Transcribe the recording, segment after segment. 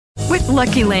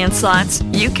Lucky Land Slots,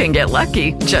 you can get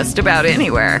lucky just about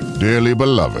anywhere. Dearly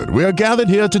beloved, we are gathered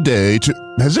here today to...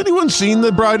 Has anyone seen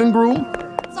the bride and groom?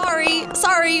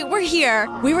 Sorry, we're here.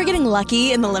 We were getting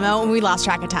lucky in the limo and we lost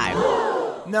track of time.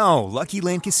 No, Lucky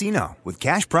Land Casino, with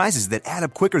cash prizes that add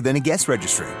up quicker than a guest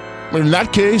registry. In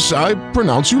that case, I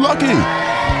pronounce you lucky.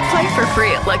 Play for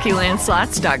free at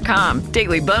LuckyLandSlots.com.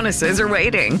 Daily bonuses are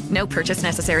waiting. No purchase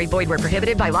necessary. Void where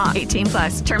prohibited by law.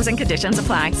 18+. Terms and conditions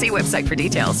apply. See website for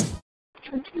details.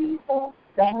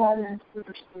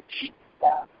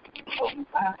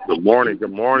 Good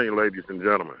morning, ladies and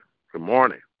gentlemen. Good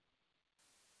morning.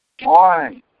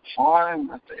 Morning,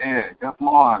 Mr. Ed. Good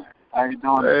morning. How you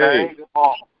doing today? Good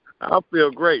morning. I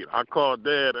feel great. I called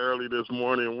Dad early this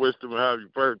morning and wished him a happy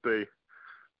birthday.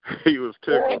 He was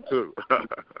tickled, too.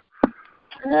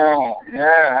 Yeah,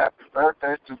 happy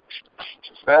birthday to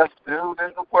the best dude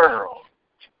in the world.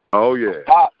 Oh, yeah.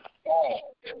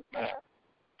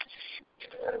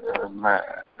 Man,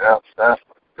 that's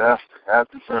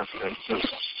happy birthday, too.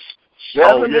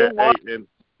 Oh, yeah.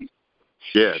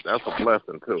 Yeah, that's a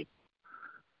blessing, too.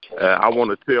 I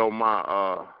want to tell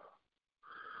my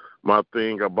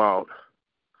thing about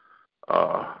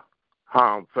how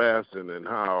I'm fasting and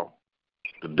how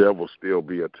the devil still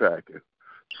be attacking.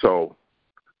 So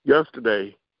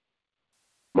yesterday,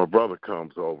 my brother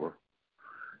comes over.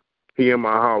 He in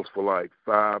my house for like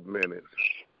 5 minutes.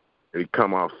 He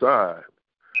come outside,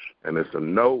 and it's a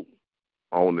note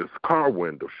on this car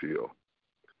window shield.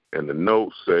 And the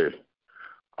note said,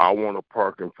 I want to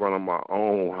park in front of my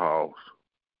own house.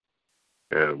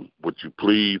 And would you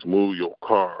please move your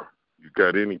car? You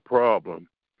got any problem,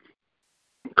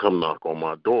 come knock on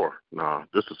my door. Now,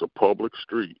 this is a public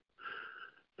street.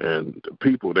 And the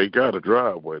people, they got a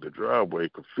driveway. The driveway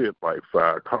could fit like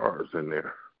 5 cars in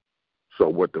there. So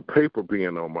with the paper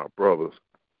being on my brother's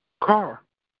car,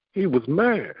 he was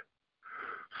mad.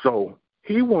 So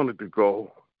he wanted to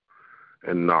go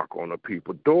and knock on the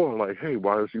people's door like, hey,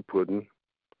 why is you putting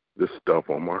this stuff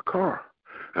on my car?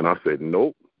 And I said,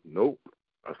 nope.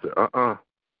 I said,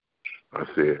 I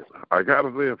said, I got to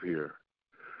live here.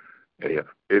 And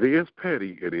it is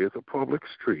petty. It is a public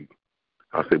street.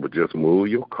 I said, but just move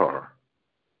your car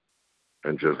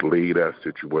and just leave that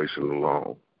situation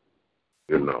alone,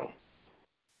 you know.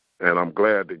 And I'm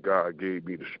glad that God gave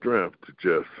me the strength to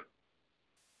just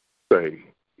say,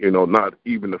 you know, not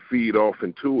even to feed off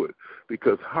into it.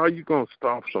 Because how you going to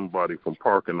stop somebody from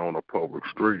parking on a public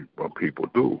street? But people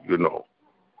do, you know.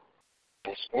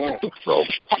 So,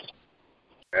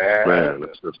 man,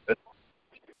 it's just...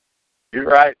 You're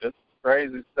right. This is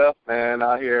crazy stuff, man.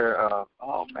 I hear,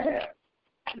 oh, man.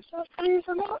 Is that crazy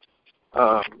enough?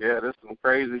 Yeah, this is some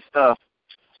crazy stuff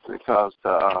because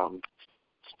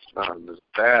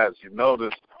as you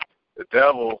notice, the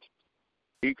devil,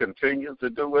 he continues to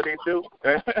do what he do.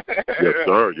 Yes,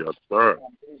 sir.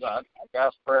 I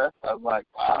got stressed. I was like,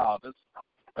 wow,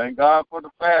 thank God for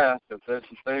the fast. Because there's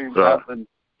some things happened.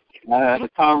 I had a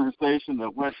conversation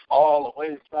that went all the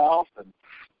way south,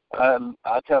 and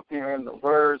I kept hearing the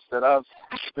words that I've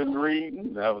been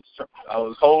reading. I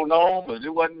was holding on, but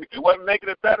it wasn't making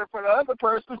it better for the other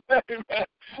person. I mean,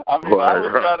 I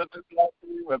was trying to do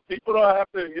something, but people don't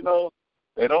have to, you know,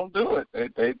 they don't do it.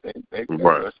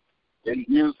 They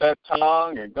use that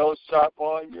tongue and go sharp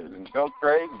on you and go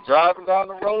crazy, driving down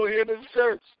the road here to the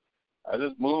church. I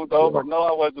just moved over. No,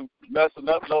 I wasn't messing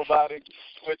up nobody,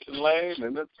 switching lanes,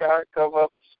 and this guy come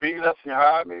up, speed up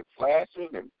behind me, flashing,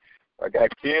 and I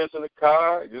got kids in the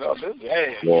car. You know,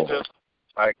 you just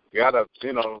like gotta,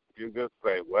 you know, you just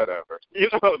say whatever. You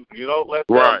don't let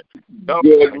that.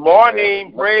 Good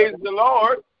morning, praise the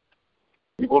Lord.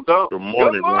 People don't. Good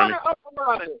morning, Ronnie.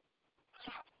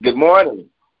 Good morning.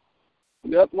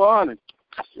 Good morning.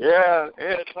 Yeah,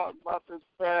 Ed talked about this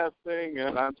fast thing,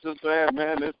 and I'm just saying,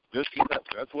 man,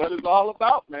 that's what it's all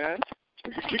about, man.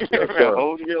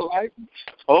 Holding your life,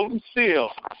 holding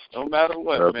still, no matter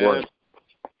what, that's man. Right.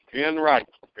 Being right,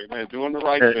 man, doing the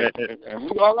right thing. And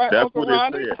we all right, that's Uncle what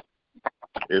Ronnie?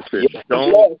 it said. It said,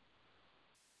 don't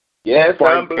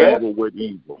fight evil with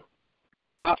evil.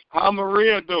 How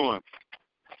Maria doing?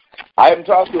 I haven't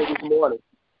talked to her this morning.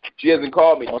 She hasn't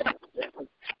called me.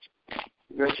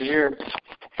 Good to hear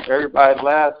everybody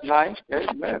last night.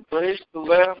 Amen. Praise the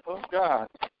Lamb of God.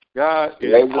 God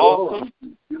is awesome.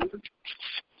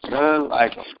 None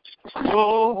like him.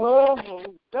 Oh,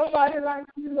 nobody like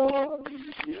you, Lord.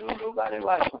 Nobody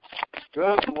like him.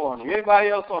 Good morning. Anybody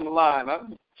else on the line? Huh?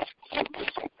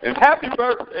 And happy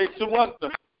birthday to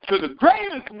the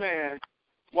greatest man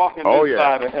walking this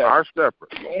side of heaven. Our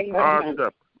shepherd.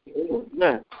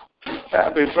 Man.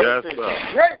 Happy birthday.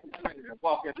 Yes, great man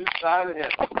walking this side of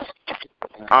heaven.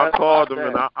 I called him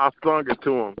and I sung it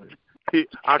to him.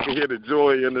 I could hear the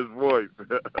joy in his voice.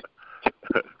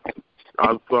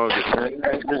 I sung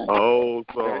it, a whole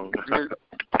song.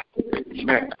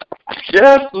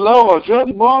 Yes, Lord.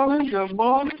 Good morning. Good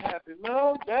morning. Happy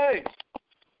Love Day,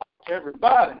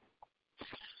 everybody.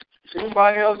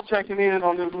 Anybody else checking in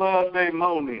on this Love Day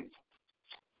morning?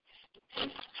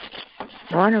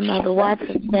 Morning, Mother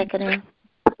Watson checking in.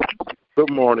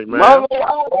 Good morning, man.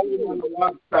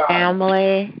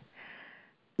 Family.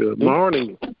 Good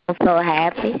morning. I'm so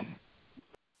happy.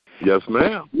 Yes,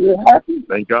 ma'am. You're happy?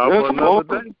 Thank God for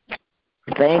another day.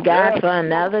 Thank God for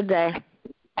another day.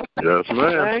 Yes,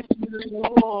 ma'am. Thank you,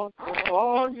 Lord, for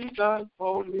all you done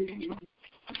for me.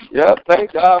 Yep,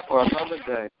 thank God for another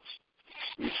day.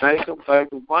 We thank him,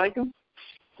 thank him, thank him.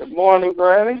 Good morning,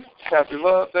 Granny. Happy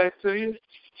Love Day to you.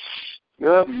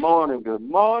 Good morning, good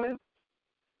morning.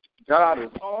 God is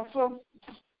awesome.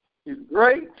 He's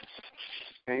great.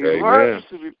 And he's worthy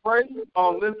to be praised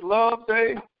on this Love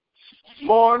Day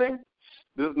morning.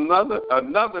 This is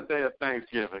another day of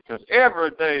Thanksgiving, because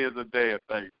every day is a day of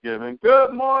Thanksgiving.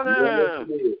 Good morning.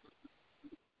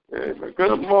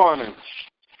 Good morning.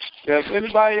 Yes,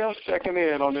 anybody else checking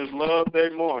in on this Love Day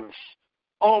morning?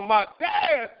 On my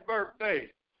dad's birthday,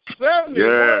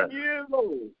 71 years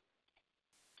old.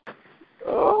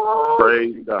 Oh,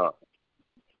 praise God.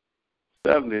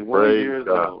 71 years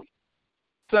old.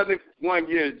 71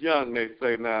 years young, they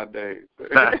say nowadays.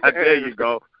 There you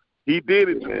go. He did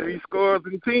it to 3 scores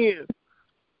and 10.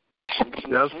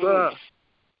 Yes, sir.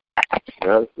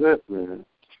 That's it, man.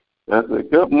 That's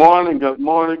it. Good morning, good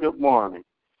morning, good morning.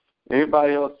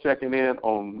 Anybody else checking in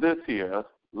on this here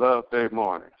Love Day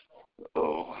morning?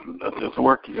 Oh, nothing's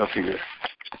working up here.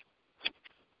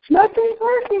 Nothing's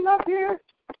working up here.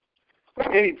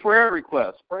 Any prayer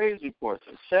requests, praise reports,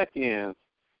 and check-ins?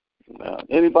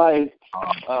 Anybody?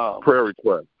 Prayer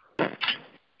request.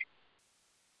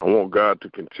 I want God to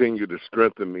continue to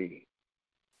strengthen me,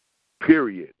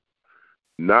 period.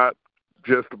 Not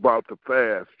just about the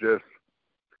fast, just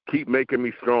keep making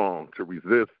me strong to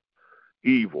resist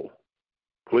evil,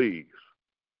 please.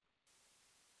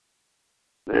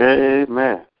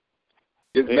 Amen.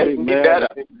 Just make me better.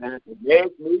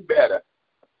 Make me better.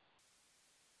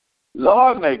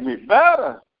 Lord, make me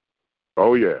better.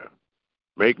 Oh, yeah.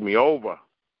 Make me over.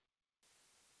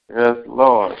 Yes,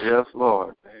 Lord. Yes,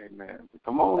 Lord. Amen.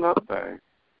 Come on up, babe.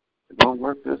 It don't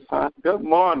work this time. Good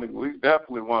morning. We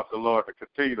definitely want the Lord to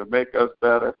continue to make us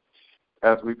better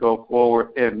as we go forward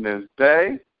in this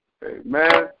day.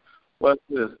 Amen. What's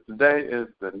this? Today is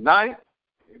the 9th.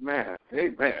 Amen.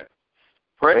 Amen.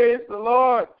 Praise the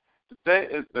Lord. Today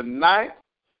is the 9th,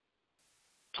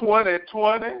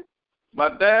 2020. My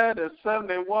dad is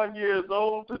 71 years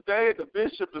old today. The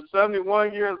bishop is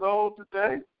 71 years old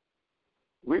today.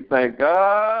 We thank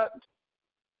God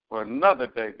for another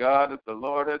day, God, that the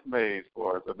Lord has made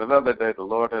for us, and another day the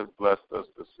Lord has blessed us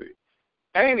to see.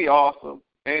 Ain't he awesome?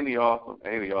 Ain't he awesome?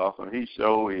 Ain't he awesome? He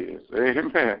sure is.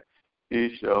 Amen.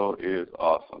 He sure is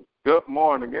awesome. Good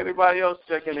morning. Anybody else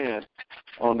checking in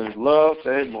on this Love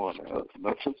Day morning?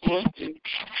 Nothing's working.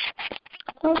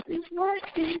 Nothing's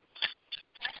working.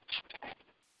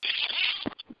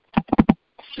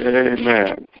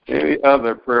 Amen. Any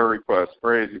other prayer requests,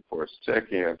 praise reports,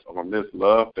 check-ins on this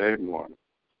Love Day morning?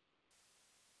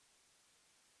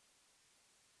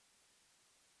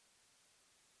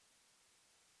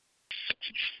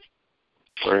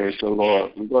 Praise the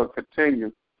Lord. We're going to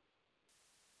continue.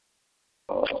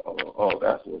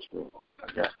 That's what's wrong. I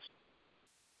got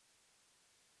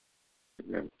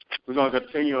you. We're going to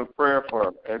continue in prayer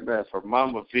for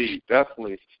Mama V.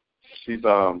 Definitely, she's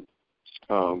going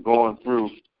through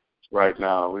right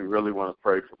now. We really want to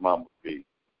pray for Mama V.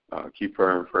 Keep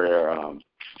her in prayer up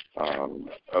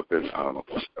in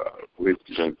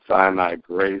Sinai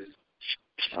Grace.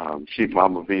 Keep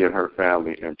Mama V and her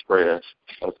family in prayer.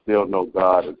 I still know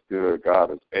God is good.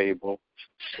 God is able.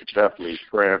 Definitely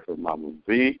praying for Mama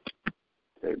V.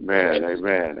 Amen.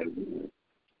 Amen. Amen.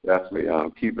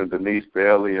 Definitely keeping Denise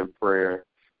Bailey in prayer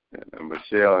and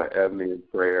Michelle and Ebony in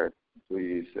prayer.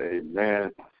 Please,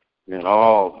 amen. And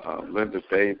all Linda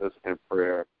Davis in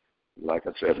prayer. Like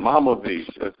I said, Mama V,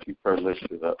 just keep her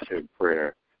lifted up in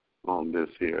prayer on this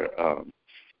here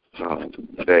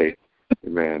day.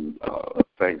 Amen.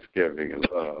 Thanksgiving and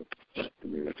love.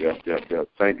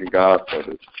 Thanking God for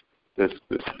this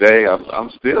day.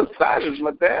 I'm still excited. It's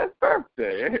my dad's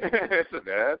birthday. It's my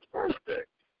dad's birthday.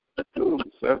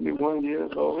 71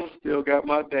 years old. Still got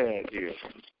my dad here.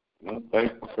 I'm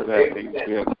thankful for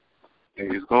that.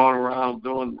 He's going around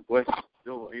doing what he's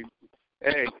doing.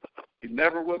 He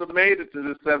never would have made it to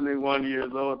the 71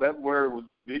 years old. That word was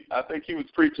I think he was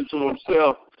preaching to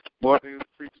himself more than he was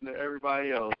preaching to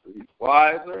everybody else. He's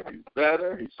wiser, he's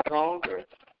better, he's stronger.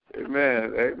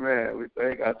 Amen. Amen.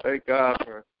 I thank God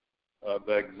for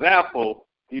the example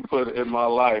he put in my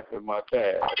life and my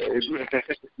dad. Amen.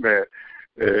 Amen.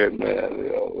 Amen. You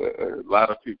know, a lot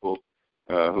of people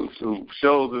who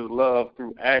shows his love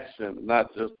through action,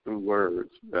 not just through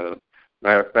words.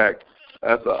 Matter of fact,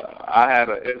 I had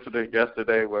an incident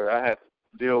yesterday where I had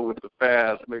to deal with the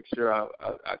fast, make sure I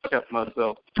kept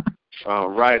myself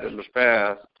right in the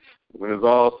fast. When it's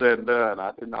all said and done,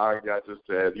 I didn't argue. I just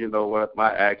said, you know what?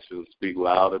 My actions speak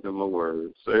louder than my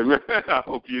words. Amen. I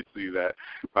hope you see that.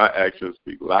 My actions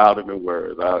speak louder than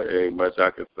words. There ain't much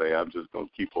I can say. I'm just going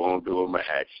to keep on doing my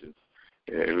actions.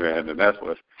 Amen. And that's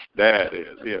what that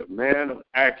is. Yeah, man of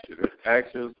action. His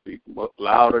actions speak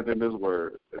louder than his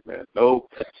words. Amen. No,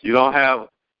 you don't have,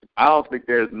 I don't think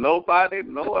there's nobody,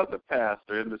 no other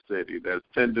pastor in the city that's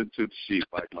tending to the sheep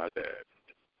like my dad.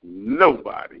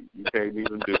 Nobody. You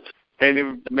can't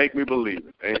even make me believe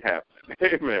it. Ain't happening.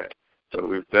 Amen. So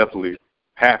we're definitely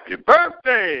happy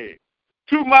birthday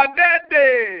to my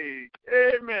daddy.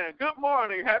 Amen. Good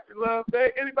morning. Happy Love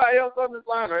Day. Anybody else on this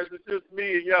line, or is it just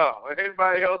me and y'all?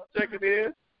 Anybody else checking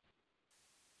in?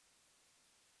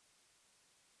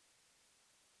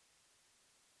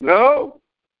 No?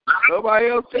 Nobody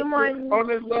else checking in on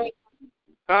this line?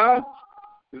 Huh?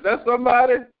 Is that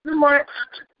somebody? Good morning.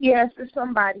 Yes, it's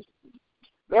somebody.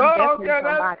 Oh, okay,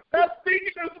 that's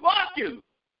Deaconess Watkins.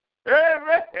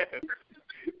 Amen.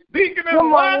 Deaconess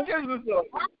Watkins is up.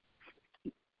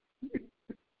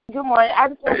 Good morning. I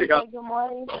just want to say good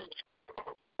morning.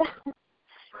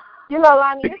 You know,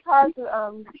 Lonnie, it's hard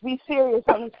to be serious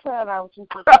on this prayer line with you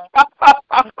today.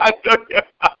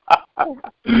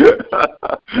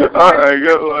 All right,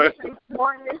 good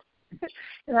morning.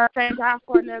 And I thank God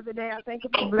for another day. I thank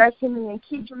Him for blessing me and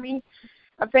keeping me.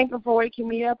 I thank Him for waking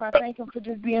me up. I thank Him for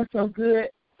just being so good.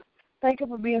 Thank Him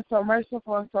for being so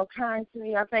merciful and so kind to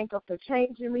me. I thank Him for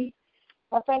changing me.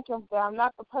 I thank Him that I'm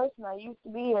not the person I used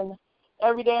to be, and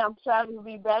every day I'm striving to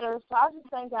be better. So I just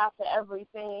thank God for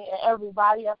everything and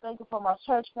everybody. I thank Him for my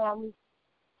church family.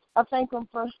 I just thank Him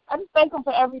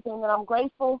for everything, and I'm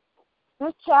grateful.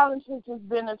 This challenge has just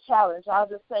been a challenge. I'll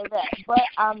just say that. But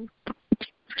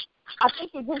I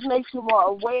think it just makes you more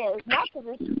aware. It's not that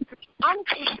it's,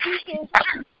 honestly speaking,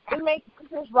 it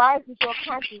just rises your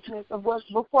consciousness of what's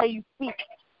before you speak.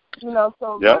 You know,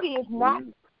 so really it's not,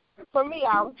 for me,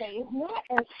 I would say, it's not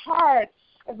as hard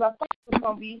as I thought it was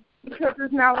going to be, because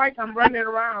it's not like I'm running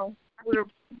around with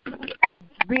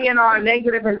being all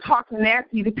negative and talking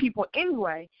nasty to people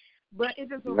anyway. But it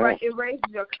just it raises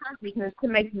your consciousness to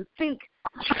make you think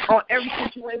on every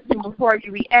situation before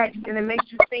you react, and it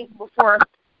makes you think before.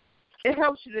 It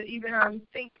helps you to even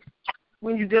think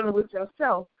when you're dealing with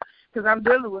yourself, because I'm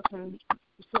dealing with some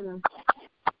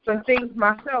things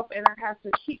myself, and I have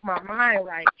to keep my mind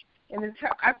right. And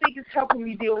I think it's helping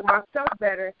me deal with myself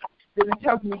better than it's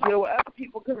helping me deal with other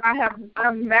people, because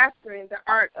I'm mastering the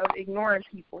art of ignoring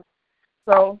people.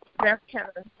 So that's kind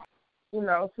of, you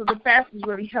know, so the fast is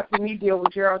really helping me deal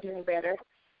with Geraldine better.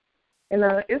 And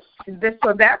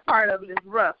so that part of it is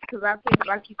rough, because I think,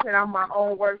 like you said, I'm my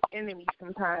own worst enemy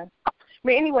sometimes.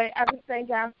 But anyway, I just thank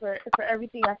God for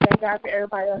everything. I thank God for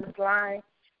everybody on this line.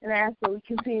 And I ask that we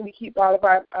continue to keep all of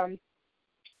our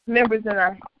members in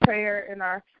our prayer, and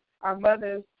our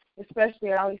mothers,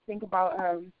 especially. I always think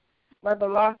about Mother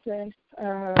Lawson,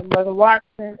 Mother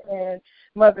Watson, and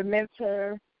Mother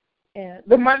Mentor, and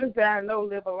the mothers that I know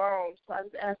live alone. So I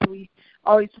just ask that we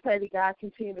always pray that God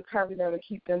continue to cover them and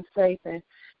keep them safe and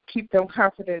keep them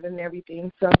comforted and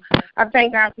everything. So I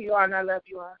thank God for you all, and I love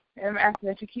you all. And I'm asking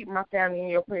that you keep my family in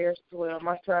your prayers as well,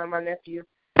 my son, my nephew,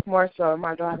 more so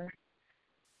my daughter.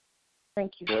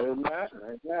 Thank you. Amen.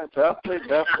 Definitely.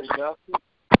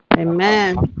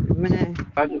 Amen. Amen.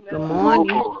 Good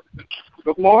morning.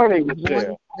 Good morning,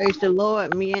 Michelle. Praise the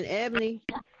Lord. Me and Ebony.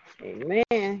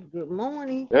 Amen. Good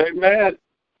morning. Amen.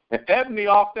 And Ebony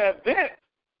off that vent.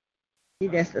 See,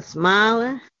 that's the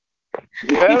smiling.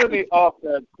 Ebony off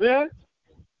that vent.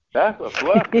 That's a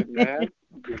blessing, man.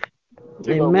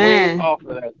 Amen. Off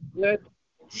of that vent.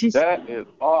 That is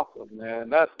awesome, man.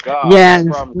 That's God. Yes.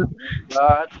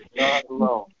 God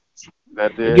alone.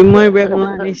 Good morning,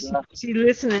 Reverend. She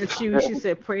listening to you. She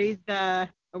said, "Praise God."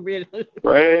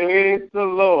 Praise the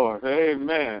Lord.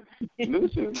 Amen.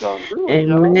 Lucy's gonna do it.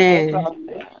 Amen.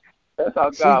 That's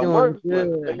how She's God doing works.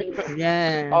 good.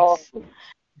 Yes.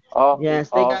 Awesome. Yes,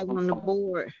 they got on the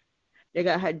board. They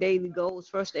got her daily goals.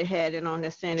 First, they had it on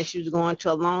there saying that she was going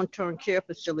to a long-term care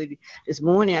facility. This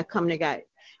morning,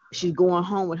 she's going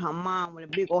home with her mom with a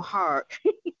big old heart.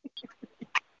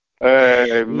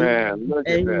 Amen. Look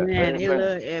at Amen. that. They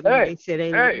love Ebony. They said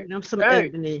they love them some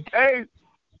Ebony. Hey,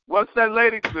 what's that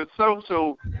lady? The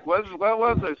social, what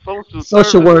was it? Social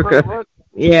Social service, worker. what?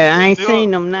 Yeah, I ain't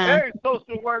seen them now. Hey,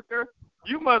 social worker,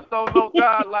 you must don't know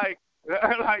God like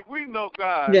we know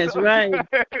God. That's right.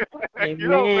 You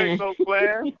don't make no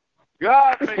plans.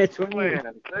 God makes the plans.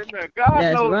 Amen.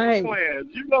 God knows the plans.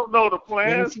 You don't know the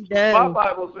plans. Yes, my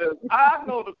Bible says, I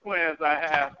know the plans I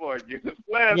have for you. The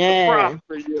plans to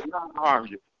prosper you and not harm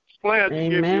you. Plans to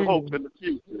give you hope in the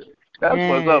future. That's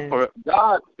what's up for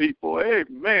God's people.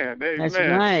 Amen. Amen. That's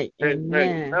right.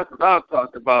 Amen. That's what I'm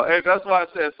talking about. Hey, that's why I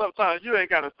said sometimes you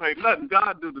ain't got to say nothing.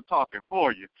 God do the talking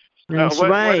for you. That's what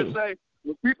right. It say?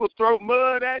 When people throw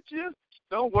mud at you,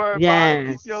 don't worry about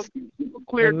it. Keep your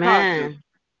clear conscience.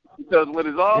 Because when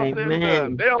it's all said and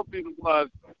done, they'll be the ones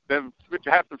that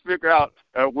have to figure out,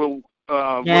 will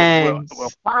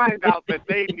find out that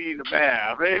they need a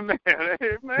bath. Amen.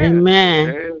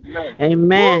 Amen.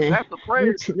 Amen. That's a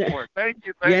praise report. Thank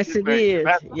you. Yes, it is.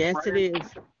 Yes,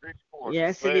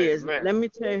 it is. Let me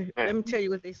tell you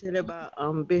what they said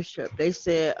about Bishop. They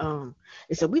said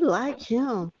we like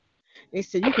him. They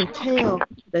said you can tell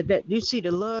that you see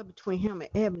the love between him and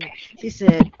Ebony. She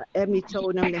said Ebony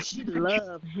told them that she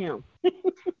loved him.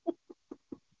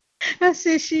 I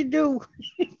said she do.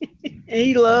 And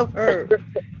he loved her.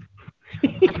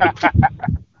 That's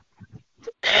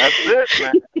it,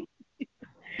 man.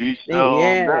 He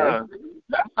sure does.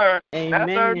 That's her. Amen.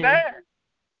 That's her dad.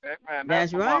 Amen.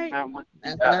 That's right.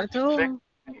 That's what I told him.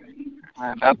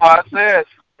 That's why I said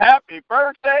happy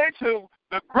birthday to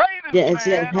the greatest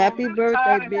man. Happy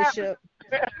birthday, Bishop.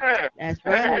 That's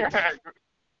right.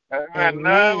 Amen.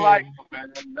 None like him,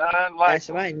 man. None like That's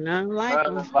right. None like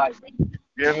him.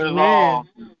 Give it all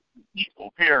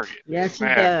people, period. Yes, he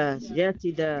does. Yes,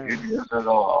 he does. He gives it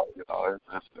all. You know,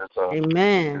 it's a.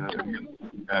 Amen.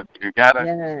 You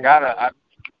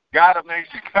gotta make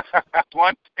sure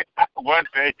one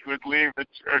day he would leave the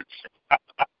church.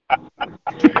 I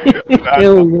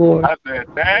said,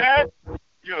 Dad,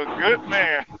 you're a good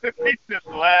man. He just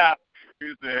laughed.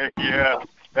 He said, yeah,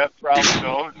 that's probably the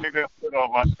only thing that put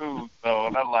on my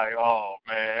tombstone. I'm like, oh,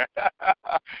 man.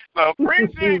 So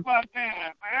appreciate my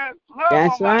dad, man.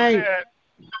 Love my dad.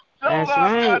 Show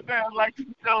my dad like he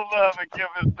show love and give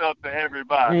himself to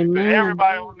everybody. Amen. To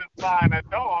everybody on this line that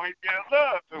know him, he gives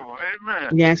love to him.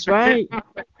 Amen. That's right.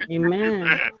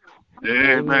 Amen.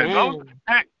 Amen.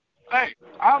 Hey,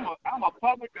 I'm a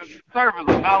public service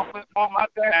announcement for my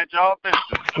dad, y'all.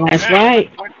 That's right.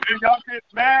 When y'all get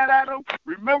mad at him,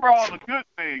 remember all the good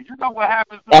things. You know what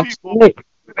happens to people?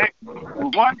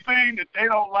 One thing that they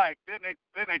don't like, then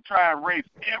they try and erase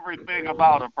everything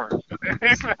about a person.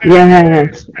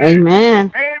 Yes.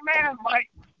 Amen. Amen, Mike.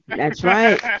 That's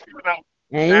right.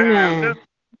 Amen.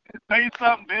 Say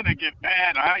something, then they get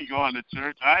mad. I ain't going to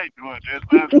church. I ain't doing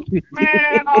this.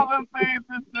 Man, all them things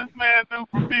this man do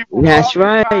for people. That's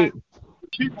right.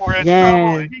 People were in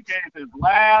trouble, and he gave his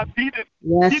last. He didn't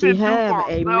do for himself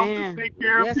Amen. to take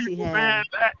care of people, man.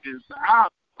 That is,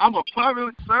 I'm a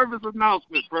public service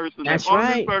announcement person. That's on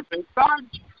right. His birthday, start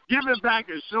giving back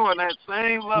and showing that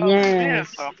same love.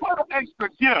 Yes. What an extra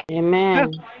gift.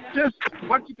 Amen. Just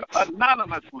what you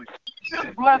anonymously.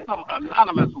 Just bless them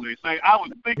anonymously. Say, I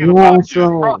was thinking about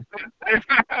you.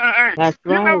 That's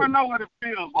you never know what it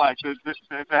feels like to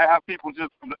have people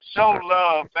just show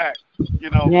love back,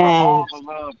 for all the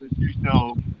love that you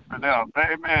show for them.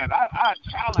 Amen. I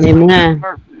challenge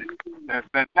that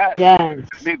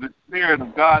be the spirit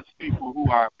of God's people who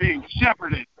are being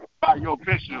shepherded by your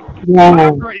bishop.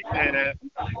 My great dad,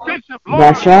 Bishop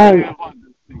Lawrence. That's right.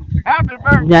 Happy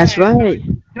birthday. That's right.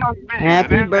 Young man.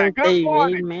 Happy birthday. Good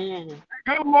morning. Amen.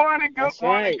 Good morning. Good That's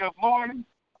morning. Right. Good morning.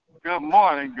 Good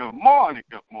morning. Good morning.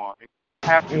 Good morning.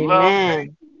 Happy Love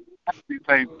Day. Happy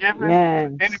Thanksgiving.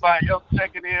 Yes. Anybody else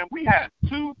checking in? We had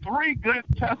 2-3 good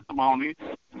testimonies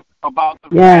about the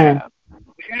fast.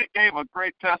 It gave a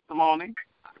great testimony.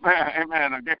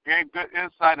 Amen. It gave good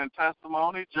insight and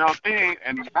testimony. Geraldine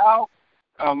and now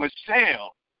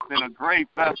Michelle did a great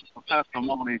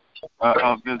testimony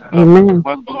of this.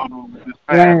 What's going on with this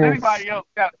fast. Yes. Anybody else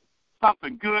got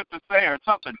something good to say or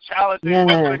something challenging?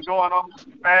 What's been going on with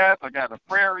this fast? I got a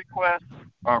prayer request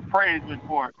or a praise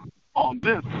report on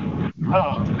this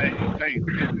Love Day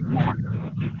Thanksgiving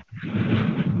morning.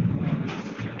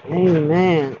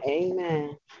 Amen.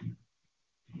 Amen.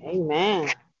 Amen.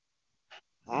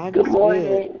 Good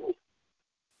morning.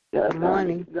 Good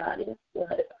morning. God is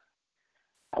good.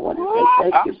 I want to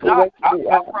say thank you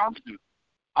for I promise you,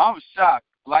 I'm shocked.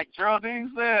 Like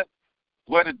Geraldine said,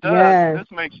 what it does, Yes.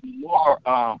 this makes you more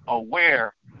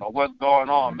aware of what's going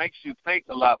on. Makes you think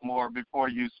a lot more before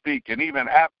you speak, and even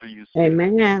after you speak.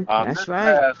 Amen. That's This right.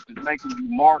 fast is making you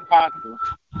more conscious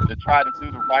to try to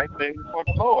do the right thing for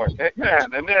the Lord.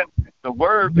 Amen. And then the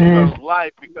word becomes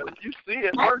life because you see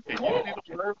it working. You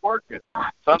see the word working.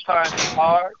 Sometimes it's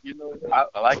hard. You know,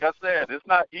 like I said, it's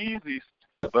not easy.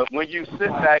 But when you sit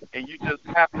back and you just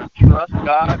have to trust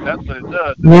God, that's what it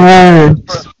does. Yes.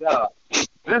 Trust God.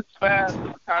 This fast is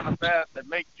the kind of fast that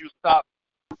makes you stop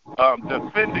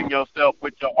defending yourself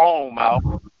with your own mouth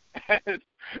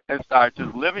and start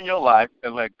just living your life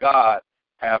and let God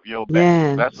have your back.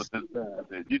 Yes. That's what this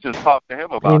fast is. You just talk to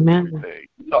Him about everything.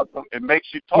 It makes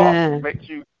you talk. Yes. It makes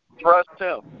you trust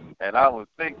Him. And I would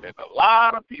think that a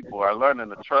lot of people are learning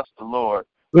to trust the Lord.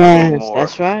 Yes, more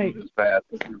that's right. This fast,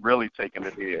 you're really taking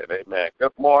it in. Amen.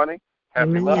 Good morning. Happy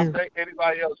Amen. Love Day.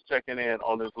 Anybody else checking in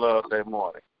on this Love Day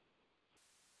morning?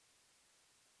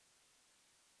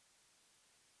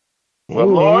 Well,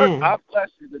 Lord, I bless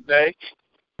you today.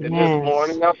 And this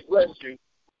morning, I bless you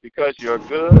because you're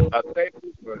good. I thank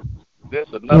you for this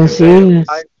another day of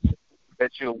life,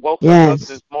 that you woke us up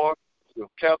this morning,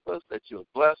 you've kept us, that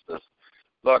you've blessed us.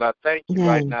 Lord, I thank you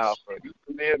right now for you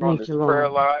being on this prayer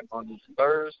line on this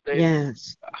Thursday.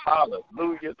 Yes.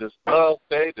 Hallelujah. This Love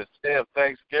Day, this day of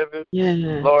Thanksgiving.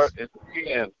 Yes. Lord,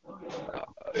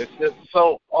 it's just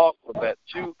so awesome that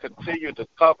you continue to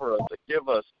cover us, to give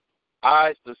us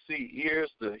eyes to see, ears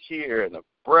to hear, and a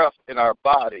breath in our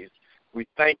bodies. We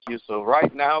thank you. So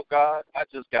right now, God, I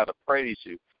just got to praise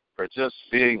you for just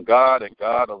being God and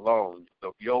God alone.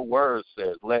 So your word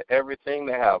says, let everything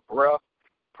that have breath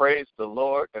praise the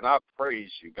Lord, and I praise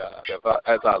you, God.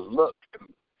 As I look,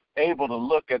 able to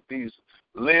look at these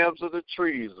limbs of the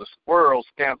trees, the squirrels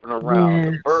scampering around,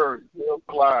 the birds still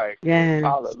flying.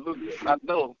 Hallelujah. I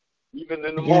know even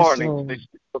in the morning, they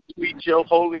still tweet your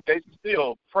holy, they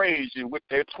still praise you with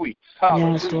their tweets.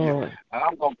 Hallelujah. And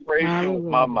I'm going to praise you with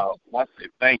my mouth. I say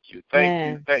thank you,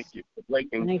 thank you for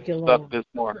waking us up this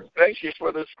morning. Thank you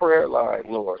for this prayer line,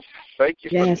 Lord. Thank you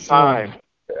for the time.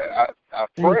 I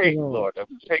pray, Lord, that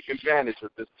we take advantage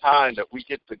of this time that we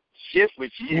get to get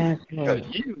with you, because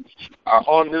you are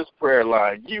on this prayer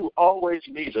line. You always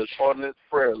meet us on this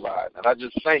prayer line, and I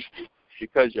just thank you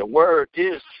because your word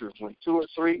is true. When 2 or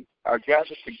 3 are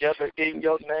gathered together in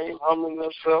your name, humbling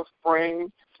themselves, praying,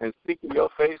 and seeking your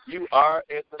face, you are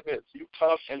in the midst. You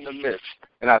come in the midst.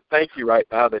 And I thank you right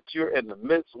now that you're in the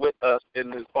midst with us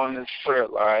on this prayer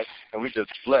line, and we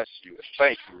just bless you and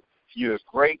thank you. You're a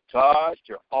great God.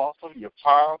 You're awesome. You're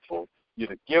powerful. You're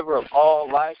the giver of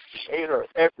all life, creator of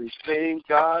everything,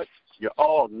 God. You're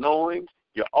all-knowing.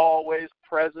 You're always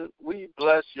present. We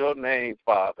bless your name,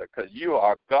 Father, because you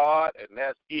are God, and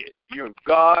that's it. You're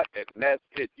God, and that's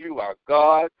it. You are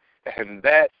God, and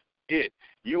that's it.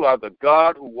 You are the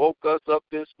God who woke us up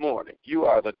this morning. You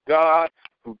are the God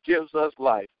who gives us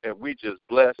life, and we just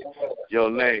bless your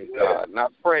name, God. And I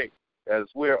pray, as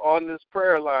we're on this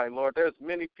prayer line, Lord, there's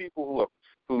many people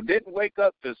who didn't wake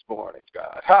up this morning,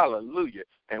 God. Hallelujah.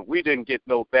 And we didn't get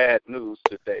no bad news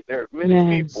today. There are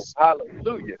many people,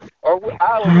 hallelujah, or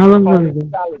I would even call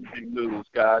it challenging news,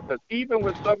 God, because even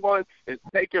when someone is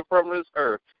taken from this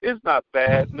earth, it's not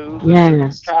bad news.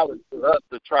 It's a challenge for us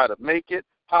to try to make it,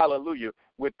 hallelujah,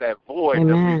 with that void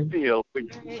that we feel when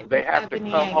they have to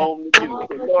come home to you.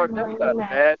 So, Lord, that's not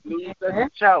bad news.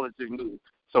 That's challenging news.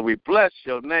 So we bless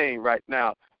your name right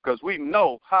now because we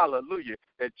know, hallelujah,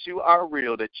 that you are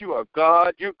real, that you are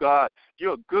God. You're God.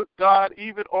 You're a good God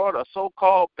even on a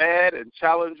so-called bad and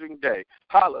challenging day.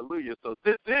 Hallelujah. So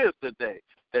this is the day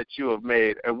that you have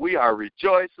made, and we are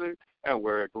rejoicing, and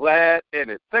we're glad in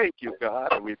it. Thank you,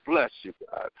 God, and we bless you,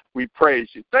 God. We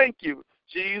praise you. Thank you,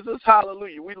 Jesus.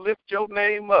 Hallelujah. We lift your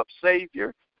name up,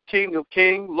 Savior, King of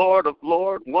kings, Lord of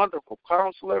lords, wonderful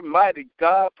counselor, mighty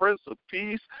God, Prince of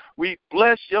peace. We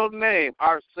bless your name,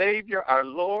 our Savior, our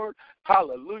Lord.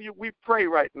 Hallelujah. We pray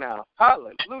right now,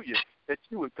 hallelujah, that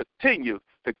you would continue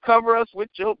to cover us with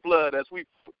your blood as we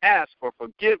ask for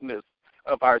forgiveness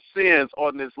of our sins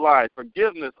on this line,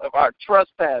 forgiveness of our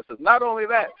trespasses. Not only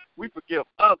that, we forgive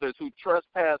others who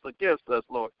trespass against us,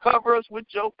 Lord. Cover us with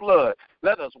your blood.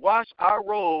 Let us wash our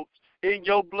robes in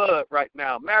your blood right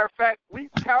now. Matter of fact, we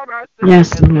count our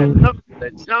sins as that number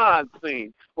that John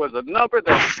seen was a number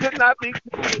that could not be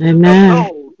counted of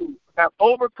those who have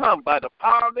overcome by the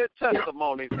power of their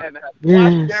testimonies and have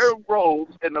washed their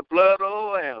robes in the blood of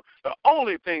the Lamb. The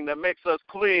only thing that makes us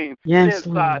clean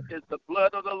inside is the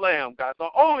blood of the Lamb, God. The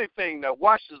only thing that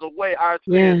washes away our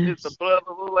sins is the blood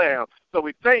of the Lamb. So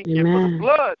we thank you for the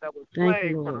blood that was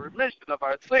slain for the remission of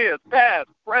our sins, past,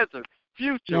 present,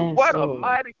 future. Yes, What a Lord.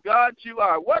 mighty God you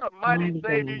are. What a mighty Mighty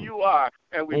Savior God. you are.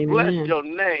 And we Amen. bless your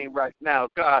name right now,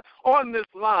 God. On this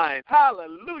line,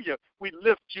 hallelujah, we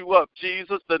lift you up,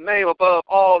 Jesus, the name above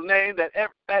all names,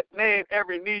 that name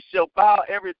every knee shall bow,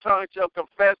 every tongue shall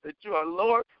confess that you are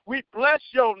Lord. We bless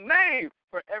your name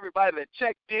for everybody that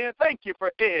checked in. Thank you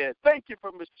for Ed. Thank you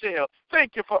for Michelle.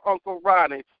 Thank you for Uncle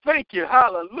Ronnie. Thank you,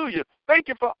 hallelujah. Thank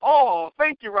you for all.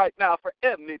 Thank you right now for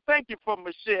Ebony. Thank you for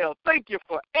Michelle. Thank you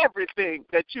for everything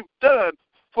that you've done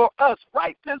for us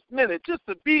right this minute, just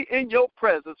to be in your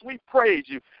presence. We praise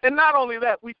you. And not only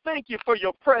that, we thank you for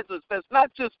your presence that's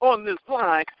not just on this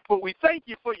line, but we thank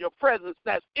you for your presence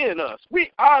that's in us.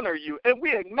 We honor you and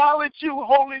we acknowledge you,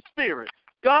 Holy Spirit.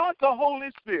 God the Holy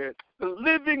Spirit, the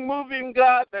living, moving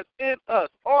God that's in us.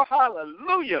 Oh,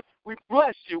 hallelujah. We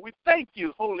bless you. We thank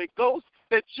you, Holy Ghost,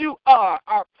 that you are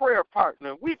our prayer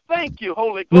partner. We thank you,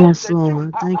 Holy Ghost, Yes, that Lord. you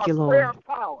are Thank our you, Lord. prayer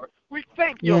power. We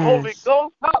thank you, Yes. Holy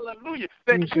Ghost, hallelujah,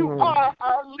 that Thank you you, Lord. are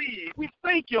our lead. We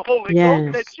thank you, Holy Yes.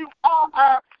 Ghost, that you are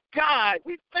our guide.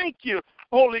 We thank you,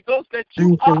 Holy Ghost, that you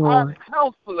Thank you, are our Lord.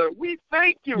 counselor. We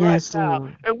thank you Yes, right now.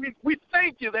 Lord. And we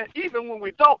thank you that even when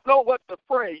we don't know what to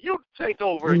pray, you take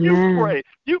over. Amen. You pray.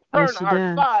 You turn Yes, he our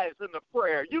does. sighs into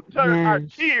prayer. You turn our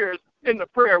Yes. tears into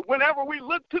prayer. Whenever we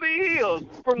look to the hills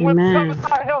from whence Amen.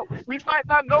 cometh our help, we might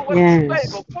not know what to say,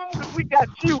 Yes. but long as we got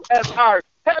you as our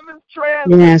heaven's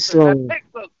Yes, translator that Lord. makes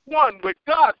us one with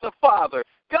God the Father,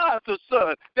 God the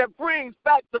Son, that brings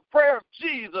back the prayer of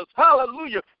Jesus,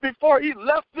 hallelujah, before he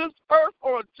left this earth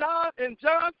on in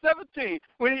John 17,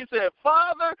 when he said,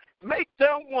 Father, make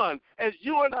them one as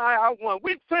you and I are one.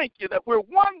 We thank you that we're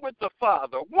one with the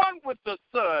Father, one with the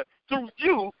Son, through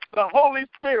you, the Holy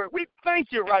Spirit. We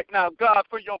thank you right now, God,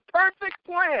 for your perfect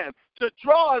plan to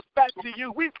draw us back to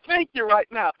you. We thank you right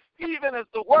now, even as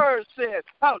the word said,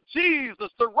 how Jesus,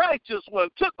 the righteous one,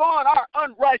 took on our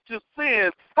unrighteous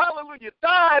sins. Hallelujah.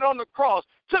 Died on the cross,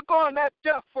 took on that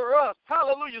death for us.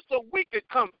 Hallelujah. So we could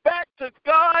come back to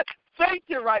God. Thank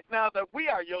you right now that we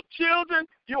are your children.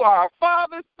 You are our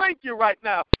fathers. Thank you right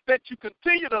now that you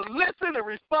continue to listen and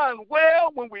respond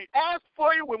well when we ask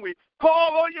for you, when we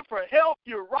call on you for help.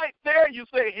 You're right there. You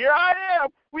say, here I am.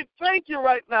 We thank you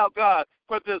right now, God,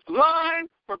 for this line,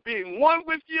 for being one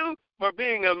with you, for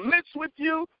being amidst with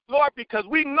you, Lord, because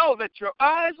we know that your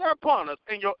eyes are upon us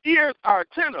and your ears are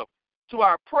attentive to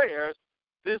our prayers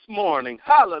this morning.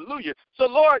 Hallelujah. So,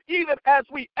 Lord, even as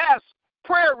we ask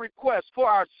prayer requests for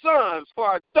our sons, for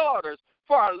our daughters,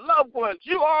 for our loved ones,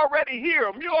 you already hear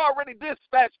them. You already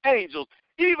dispatch angels.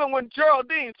 Even when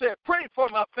Geraldine said, pray for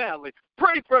my family,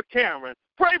 pray for Cameron,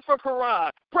 pray for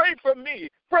Karan, pray for me,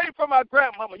 pray for my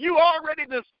grandmama. You already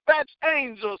dispatched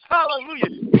angels. Hallelujah.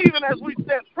 Even as we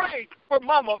said, pray for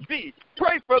Mama V,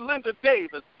 pray for Linda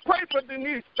Davis, pray for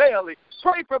Denise Bailey,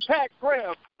 pray for Pat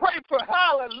Graham, pray for,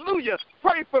 hallelujah,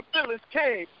 pray for Phyllis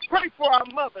Kane, pray for our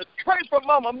mothers, pray for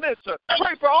Mama Mitchell,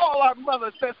 pray for all our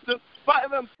mothers that's just by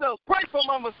themselves. Pray for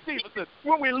Mama Stevenson.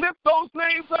 When we lift those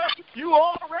names up, you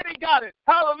already got it.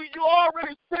 Hallelujah. You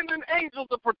already sending angels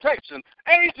of protection,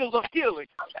 angels of healing,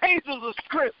 angels of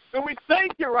strength. And we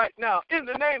thank you right now in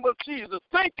the name of Jesus.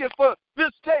 Thank you for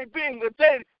this day being the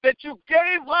day that you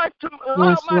gave life to allow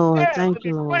Yes, my Lord. dad Thank to be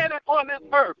you, Lord. planted on this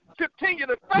earth. Continue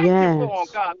to thank you for him, Yes.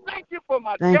 God. Thank you for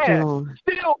my Thank you, dad Lord.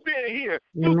 still being here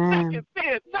through thick Amen. and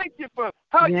thin. Thank you for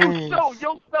how you Yes. show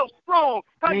yourself strong,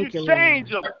 how Thank you you, change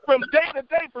him from day to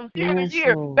day, from year to Yes,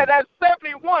 year. Lord. That at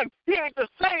 71, he ain't the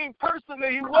same person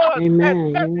that he was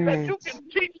Amen. at 70. That Yes. you can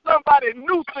teach somebody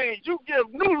new things. You give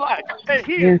new life, and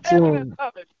he is Yes, evidence Lord.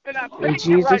 of it. And I In thank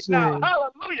you right Jesus' now, name.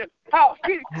 hallelujah, how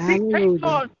he takes Hallelujah.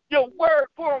 on your word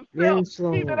for himself, Yes,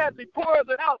 Lord. even as he pours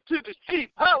it out to the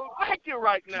sheep. I thank you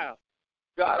right now.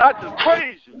 God, I just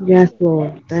praise you Yes,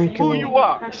 Lord. Thank you, who Lord. you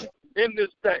are in this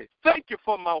day. Thank you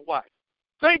for my wife.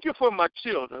 Thank you for my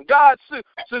children. God,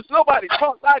 since nobody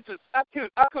talked, I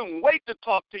couldn't wait to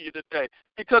talk to you today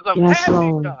because I'm Yes, happy,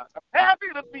 Lord. God. I'm happy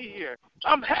to be here.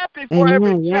 I'm happy for every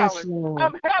Amen. Yes, challenge. Lord.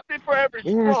 I'm happy for every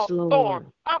Yes, storm. Lord.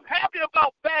 I'm happy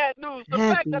about bad news. The fact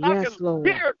Happy. that I Yes, can Lord.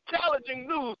 hear challenging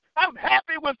news. I'm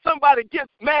happy when somebody gets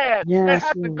mad and Yes,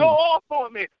 has to Lord. go off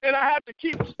on me, and I have to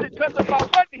keep, because if I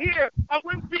wasn't here, I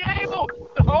wouldn't be able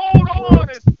to hold on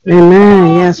and Amen.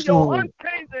 hold on Yes, to your Lord.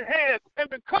 unchanging hand and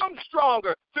become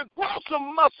stronger, to grow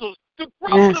some muscles, to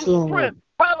grow Yes, some Lord. strength.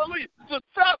 Hallelujah. To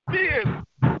stop being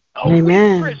a weak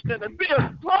Amen. Christian and be a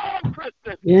strong Christian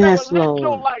that Yes, will let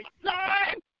your Lord. light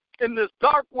shine in this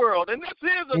dark world. And this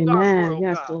is a dark Amen. world,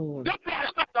 Yes, God. Lord. This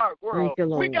is a dark world. Thank you,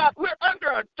 Lord. We're under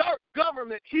a dark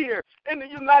government here in the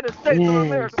United States of Yes,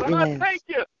 America. But yes. I thank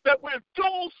you that we're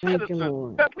dual Thank you, citizens,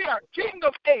 Lord. that we are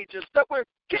kingdom agents, that we're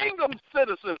kingdom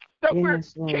citizens, that that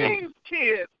we're king's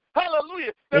kids.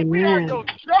 Hallelujah. That we are your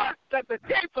church, that the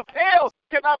gates of hell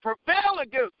cannot prevail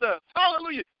against us.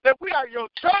 Hallelujah. That we are your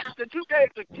church, that you gave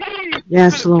the keys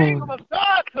to the kingdom of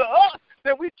God to us,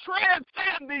 that we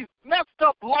transcend these messed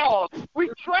up laws. We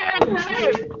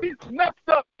transcend these messed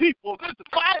up people, this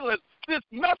violence, this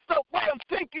messed up way of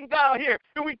thinking down here.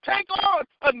 And we take on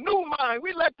a new mind.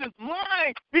 We let this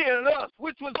mind be in us,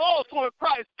 which was also in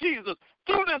Christ Jesus.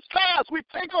 Through this fast, we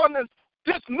take on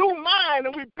this new mind,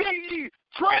 and we be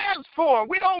transformed.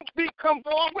 We don't be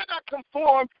conformed. We're not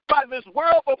conformed by this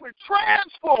world, but we're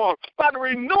transformed by the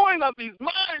renewing of these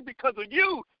minds because of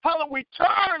you. How we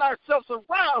turn ourselves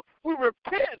around. We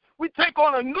repent. We take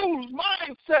on a new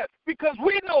mindset because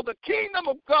we know the kingdom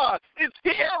of God is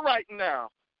here right now.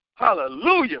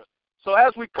 Hallelujah. So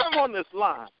as we come on this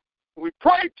line, we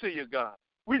pray to you, God.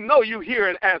 We know you hear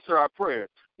and answer our prayers.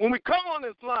 When we come on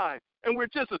this line and we're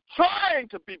just trying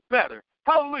to be better,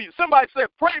 hallelujah. Somebody said,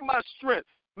 pray my strength.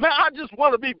 Man, I just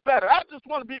want to be better. I just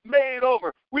want to be made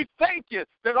over. We thank you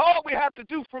that all we have to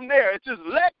do from there is just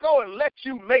let go and let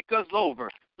you make us over.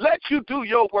 Let you do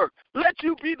your work. Let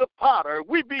you be the potter.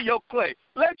 We be your clay.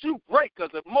 Let you break us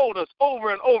and mold us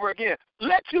over and over again.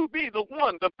 Let you be the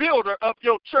one, the builder of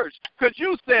your church. Because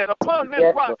you said, upon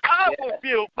this rock, I will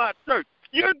build my church.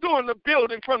 You're doing the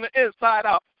building from the inside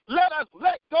out. Let us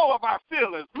let go of our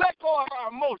feelings, let go of our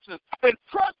emotions, and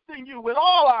trust in you with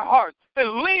all our hearts,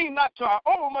 and lean not to our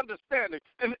own understanding.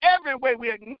 In every way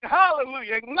we,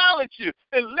 hallelujah, acknowledge you,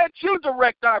 and let you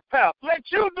direct our path. Let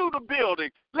you do the building.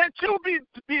 Let you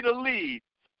be the lead.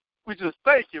 We just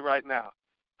thank you right now,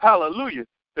 hallelujah,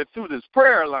 that through this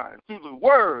prayer line, through the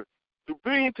word, through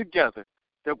being together,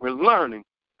 that we're learning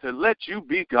to let you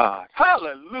be God.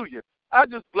 Hallelujah. I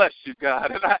just bless you,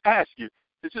 God, and I ask you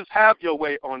to just have your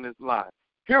way on this line.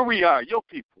 Here we are, your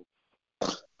people,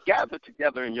 gathered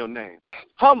together in your name,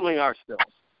 humbling ourselves,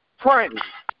 praying,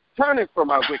 turning from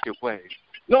our wicked ways,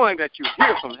 knowing that you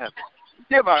hear from heaven,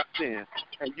 forgive our sins,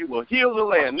 and you will heal the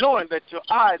land, knowing that your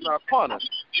eyes are upon us.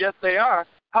 Yes, they are.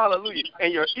 Hallelujah.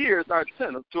 And your ears are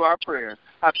attentive to our prayers.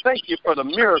 I thank you for the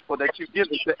miracle that you've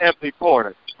given to Ebony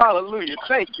Porter. Hallelujah.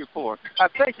 Thank you for it. I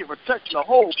thank you for touching the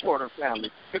whole Porter family.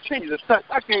 Continue to touch.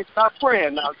 I can't stop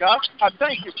praying now, God. I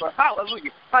thank you for, hallelujah,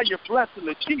 how you're blessing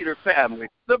the Cheater family,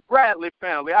 the Bradley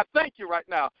family. I thank you right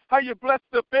now how you bless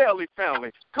the Bailey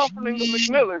family, comforting the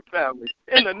McMillan family.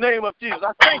 In the name of Jesus,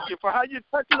 I thank you for how you're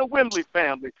touching the Wembley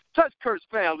family, touch Kurt's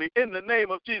family. In the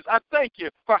name of Jesus, I thank you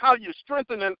for how you're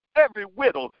strengthening every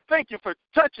widow. Thank you for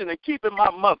touching and keeping my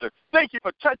mother. Thank you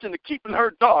for touching and keeping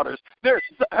her daughters,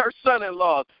 her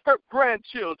son-in-laws, her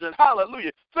grandchildren.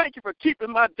 Hallelujah. Thank you for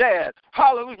keeping my dad.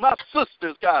 Hallelujah. My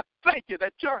sisters, God. Thank you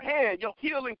that your hand, your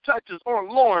healing touch is on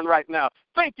Lauren right now.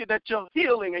 Thank you that your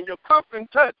healing and your comforting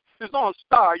touch is on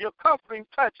Star. Your comforting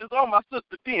touch is on my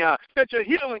sister Dion. That your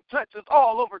healing touch is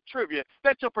all over Trivia.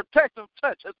 That your protective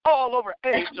touch is all over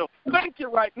Angel. Thank you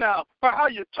right now for how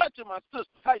you're touching my sister,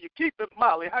 how you keep it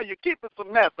Molly, how you keep it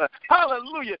Samantha.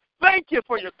 Hallelujah. Thank you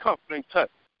for your comforting touch.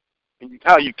 And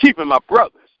how you keeping my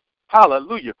brothers.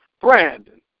 Hallelujah.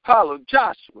 Brandon, hallelujah,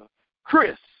 Joshua,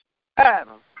 Chris,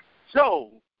 Adam, Joe,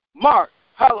 Mark.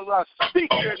 Hallelujah. I speak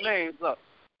their names up.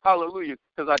 Hallelujah.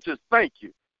 Because I just thank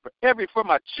you. For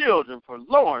my children, for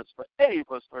Lawrence, for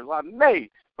Ava, for Lanae,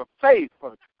 for Faith,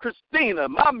 for Christina,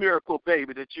 my miracle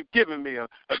baby that you've given me, a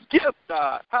gift,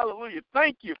 God. Hallelujah.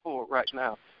 Thank you for it right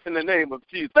now in the name of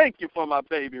Jesus. Thank you for my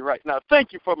baby right now.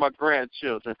 Thank you for my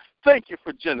grandchildren. Thank you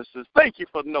for Genesis. Thank you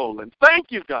for Nolan.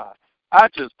 Thank you, God. I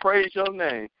just praise your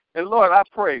name. And, Lord, I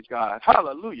pray, God,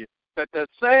 hallelujah, that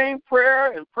same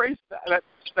prayer and praise,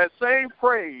 that same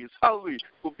praise, hallelujah,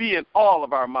 will be in all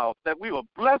of our mouths, that we will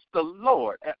bless the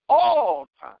Lord at all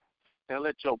times, and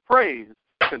let your praise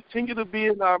continue to be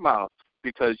in our mouths,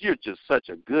 because you're just such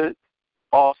a good,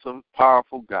 awesome,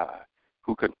 powerful God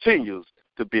who continues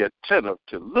to be attentive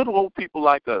to little old people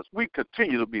like us. We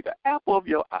continue to be the apple of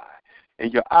your eye,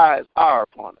 and your eyes are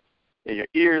upon us, and your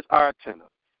ears are attentive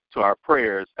to our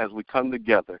prayers as we come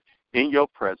together in your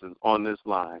presence on this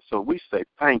line. So we say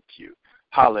thank you.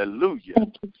 Hallelujah.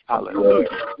 Hallelujah.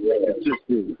 It's just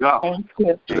in God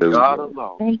and God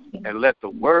alone. And let the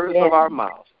words of our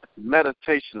mouths, the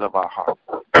meditation of our heart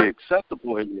be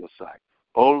acceptable in your sight.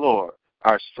 Oh, Lord,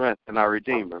 our strength and our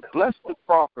Redeemer. Bless the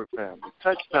Crawford family.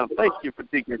 Touch them. Thank you for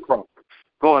Deacon Crawford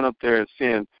going up there and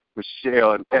seeing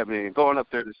Michelle and Ebony and going up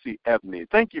there to see Ebony.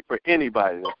 Thank you for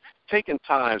anybody that's taking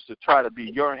times to try to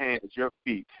be your hands, your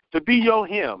feet, to be your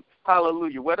him,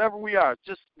 Hallelujah. Whatever we are,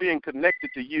 just being connected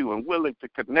to you and willing to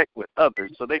connect with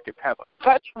others so they could have a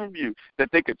touch from you,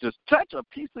 that they could just touch a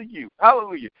piece of you.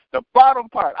 Hallelujah. The bottom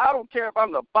part. I don't care if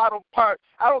I'm the bottom part.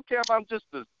 I don't care if I'm just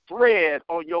the thread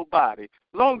on your body. As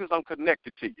long as I'm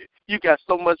connected to you, you got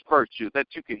so much virtue that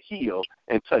you can heal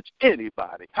and touch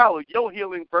anybody. Hallelujah. Your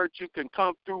healing virtue can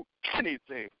come through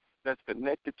anything that's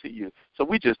connected to you. So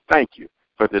we just thank you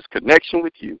for this connection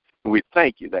with you. And we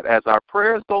thank you that as our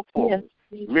prayers go forward,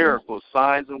 miracles,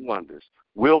 signs, and wonders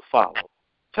will follow.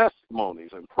 Testimonies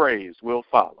and praise will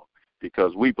follow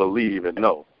because we believe and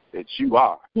know that you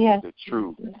are the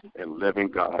true and living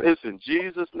God. It's in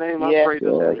Jesus' name I pray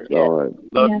this prayer. Lord.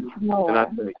 Love you, and I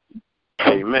thank you.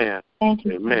 Amen. Thank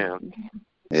you. Amen.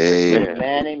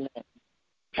 Amen.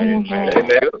 Amen.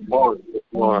 Amen. Good morning. Good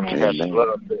morning. Happy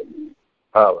love day.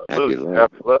 Hallelujah.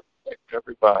 Happy love day,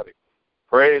 everybody.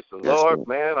 Praise the Lord,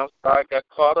 man. I'm sorry I got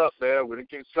caught up there. When it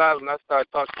gets silent, I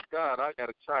start talking to God. I got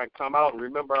to try and come out and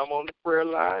remember I'm on the prayer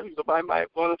line. Somebody might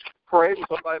want to pray.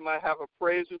 Somebody might have a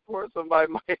praise report.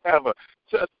 Somebody might have a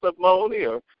testimony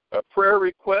or a prayer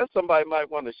request. Somebody might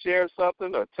want to share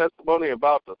something, a testimony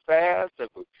about the fast that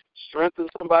would strengthen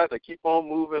somebody to keep on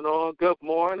moving on. Good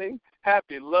morning.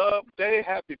 Happy Love Day.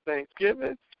 Happy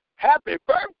Thanksgiving. Happy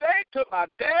birthday to my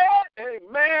dad.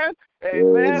 Amen.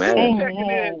 Amen. Amen. Checking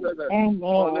in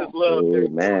on this love day.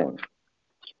 Amen.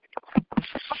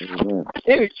 Amen.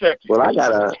 Any check. Well, I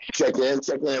gotta check in,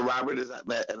 Robert,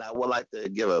 and I would like to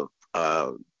give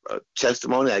a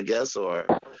testimony, I guess, or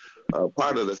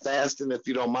part of the fasting, if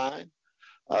you don't mind.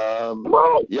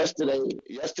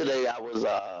 Yesterday I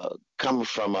was coming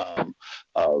from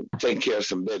taking care of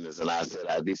some business, and I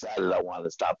decided I wanted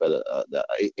to stop at the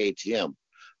ATM.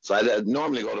 So I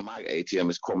normally go to my ATM,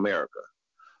 it's Comerica.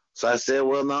 So I said,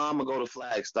 well, no, I'm going to go to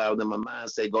Flagstar. Then my mind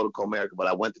said go to Comerica, but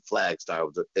I went to Flagstar.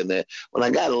 And then when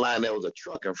I got in line, there was a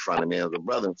truck in front of me. There was a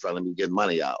brother in front of me getting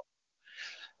money out.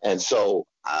 And so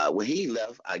when he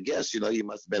left, I guess, he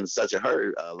must have been in such a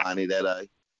hurry, Lonnie, that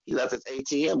he left his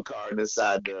ATM card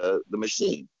inside the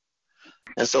machine.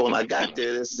 And so when I got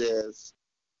there, it says,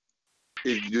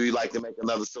 do you like to make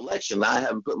another selection? Now, I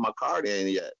haven't put my card in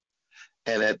yet.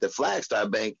 And at the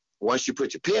Flagstar Bank, once you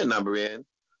put your PIN number in,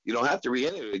 you don't have to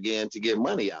re-enter it again to get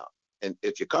money out, and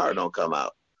if your card don't come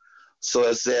out. So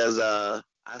it says, I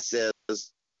says,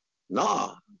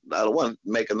 no, I don't want to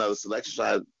make another selection. So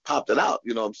I popped it out.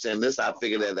 You know what I'm saying? I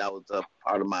figured that was a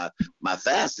part of my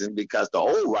fasting, because the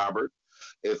old Robert,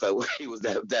 if he was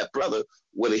that brother,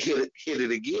 would have hit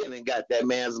it again and got that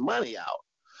man's money out.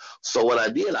 So what I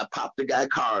did, I popped the guy's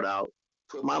card out,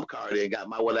 put my card in, got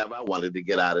my whatever I wanted to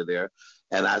get out of there.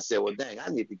 And I said, well, dang, I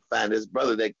need to find this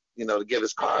brother that, to give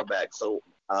his card back. So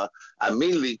I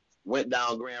immediately went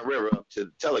down Grand River to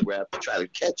the Telegraph to try to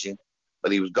catch him,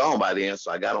 but he was gone by then.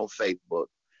 So I got on Facebook.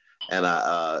 And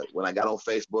when I got on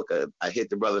Facebook, I hit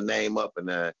the brother name up,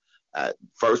 and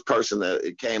first person that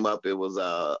it came up, it was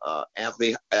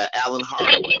Alan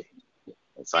Hardaway.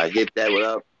 And so I hit that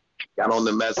up. Got on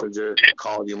the messenger,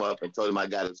 called him up, and told him I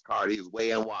got his card. He was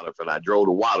way in Waterford. I drove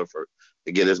to Waterford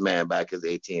to get his man back his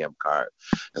ATM card.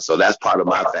 And so that's part of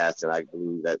my fasting. I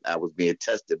believe that I was being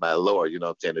tested by the Lord,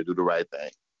 to do the right thing.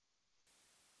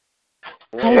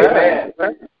 Amen.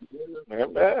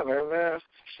 Amen.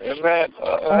 Hey,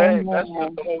 that's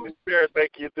just the Holy Spirit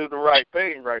making you do the right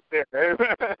thing right there.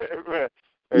 Amen.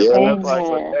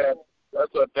 Yeah.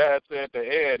 That's what Dad said to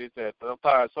Ed. He said,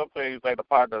 sometimes some things ain't a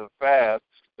part of the fast.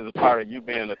 It's a part of you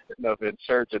being in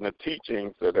church and the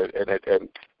teachings, and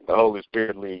the Holy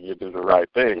Spirit leading you to do the right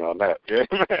thing on that.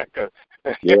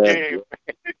 Amen.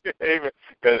 Amen.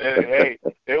 Hey,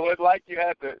 it wasn't like you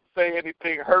had to say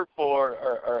anything hurtful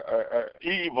or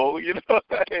evil.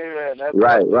 Amen. That's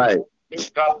right.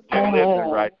 God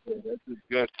living right there. That's just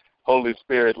good Holy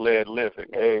Spirit-led living.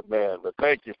 Amen. But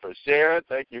thank you for sharing.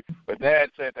 Thank you. But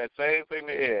Dad said that same thing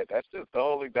to Ed. That's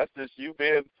just you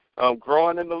being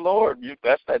growing in the Lord.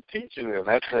 That's that teaching, and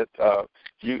that's that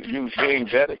you being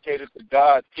dedicated to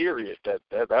God. Period.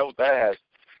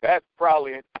 That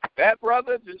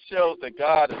brother just shows that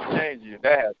God is changing you.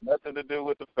 That has nothing to do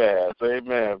with the fast.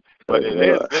 Amen. But it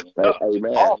is good stuff.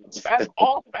 Amen. That's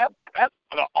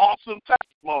an awesome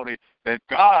testimony that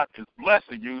God is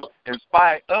blessing you in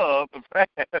spite of the fast.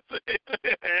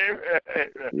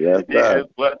 Yes, sir.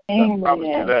 I promise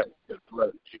you that.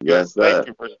 Yes, sir. Thank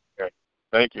you for sharing.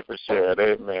 Thank you for sharing.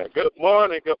 Amen. Good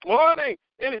morning. Good morning.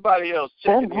 Anybody else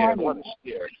checking in want to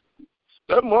share?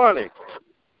 Good morning.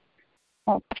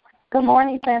 Good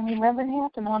morning, family. Reverend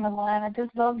Hampton on the line. I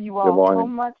just love you all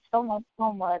so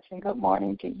much, and good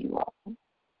morning to you all.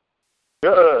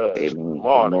 Good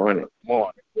morning.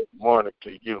 Good morning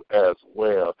to you as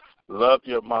well. Love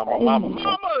your mama. Amen. My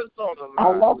mama is on the line.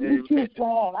 I love you too,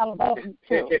 John. I love you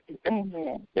too.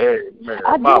 Amen. Amen.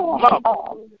 I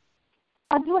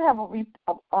do have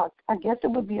I guess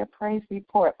it would be a praise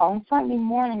report. On Sunday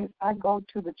mornings, I go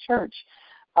to the church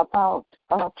about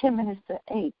 10 minutes to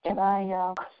 8, and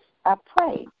I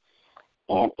pray.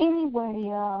 And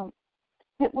anyway,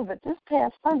 it was this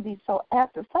past Sunday, so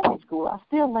after Sunday school, I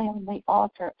still lay on the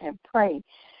altar and pray.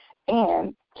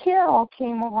 And Carol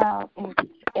came around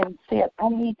and said, I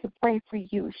need to pray for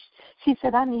you. She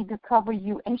said, I need to cover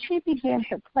you. And she began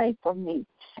to pray for me.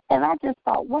 And I just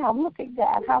thought, wow, look at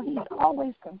God, how he's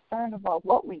always concerned about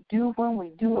what we do, when we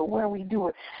do it, where we do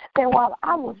it. And while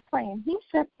I was praying, he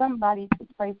sent somebody to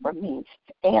pray for me.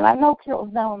 And I know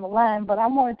Carol's down on the line, but I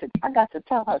got to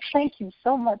tell her, thank you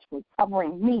so much for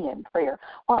covering me in prayer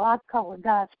while I cover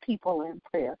God's people in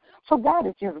prayer. So God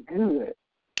is just good.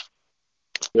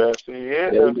 Yes, he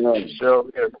is. He sure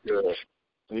is good.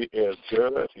 He is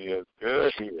good. He is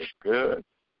good. He is good.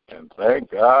 And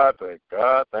thank God, thank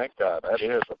God, thank God. That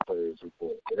is a praise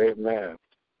report. Amen.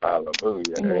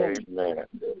 Hallelujah. Amen.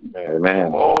 Amen.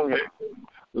 Come on.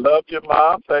 Love your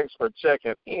mom. Thanks for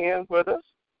checking in with us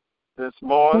this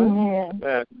morning.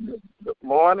 And good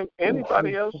morning.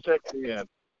 Anybody else checking in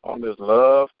on this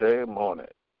Love Day morning?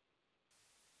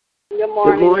 Good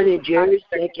morning. Good morning, Jerry.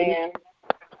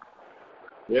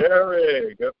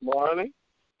 Jerry, good morning.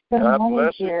 God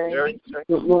bless you, Jerry.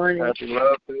 Good morning. Happy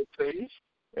Love Day to you.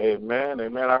 Amen.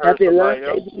 Amen. I heard somebody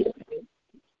else.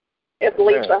 It's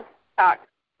Lisa.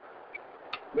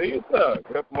 Lisa,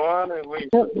 good morning, Lisa.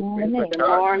 Good morning. Good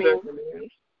morning.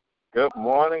 Good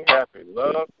morning. Happy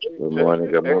Love Day. Good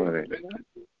morning. Good morning.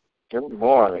 Good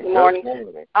morning. Good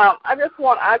morning. I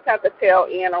just have to tell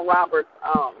Ian or Robert's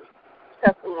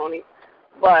testimony,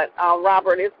 but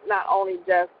Robert, it's not only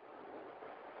just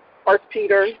 1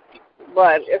 Peter,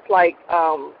 but it's like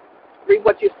reap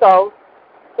what you sow.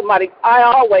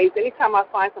 Anytime I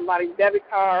find somebody's debit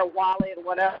card, wallet,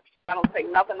 whatever, I don't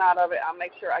take nothing out of it. I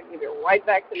make sure I give it right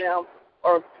back to them.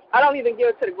 Or I don't even give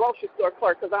it to the grocery store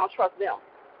clerk because I don't trust them.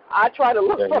 I try to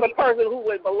look for the person who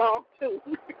would belong to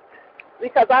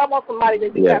because I want somebody to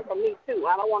do that for me, too.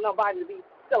 I don't want nobody to be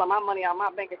stealing my money out of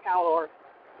my bank account or,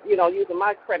 using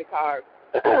my credit card.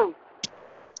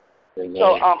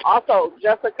 So also,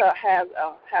 Jessica has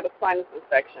had a sinus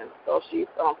infection, so she's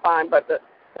fine, but the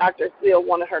doctor still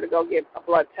wanted her to go get a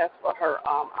blood test for her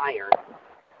iron.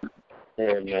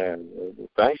 Amen.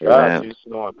 Thank God she's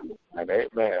doing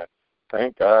it. Amen.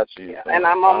 Thank God she's and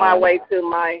I'm on my way to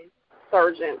my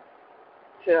surgeon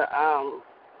to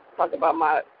talk about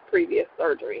my previous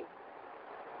surgery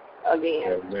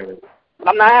again. Amen.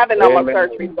 I'm not having no more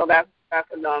surgery, so that's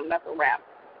a wrap.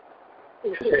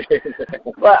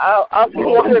 But I also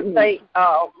want to thank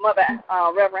Mother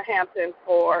Reverend Hampton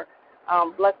for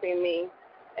blessing me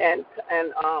and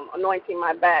anointing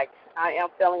my back. I am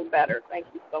feeling better. Thank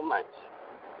you so much.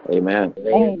 Amen.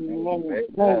 Amen.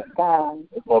 Praise God.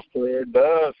 That's what prayer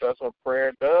does. That's what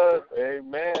prayer does.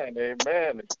 Amen.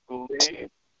 Amen. Believe.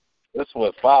 This is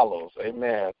what follows.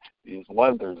 Amen. These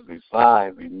wonders, these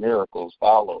signs, these miracles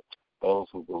follow those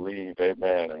who believe.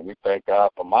 Amen. And we thank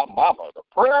God for my mama, the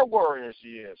prayer warrior she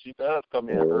is. She does come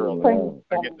in early.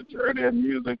 I get to turn in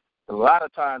music. A lot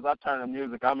of times I turn the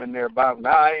music, I'm in there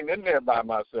I ain't in there by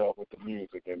myself with the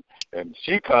music. And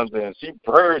she comes in, she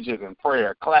purges in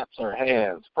prayer, claps her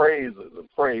hands, praises and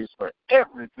prays for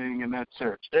everything in that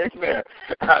church. Amen.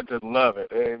 I just love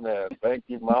it. Amen. Thank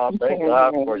you, Mom. Thank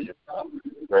God for you.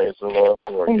 Praise the Lord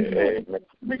for you. Amen.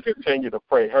 We continue to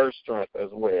pray her strength as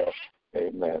well.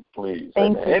 Amen. Please.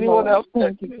 Thank Amen. you, Anyone Lord. else?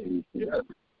 Thank you. Yes.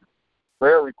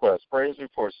 Prayer requests, praise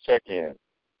reports, check in.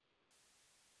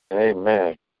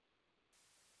 Amen.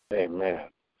 Amen.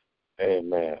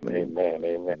 Amen. Amen.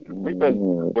 Amen.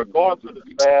 We're going through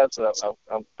this fast.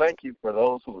 I'm thank you for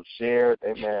those who have shared.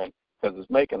 Amen. Because it's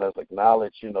making us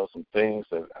acknowledge, some things.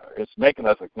 It's making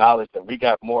us acknowledge that we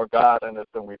got more God in us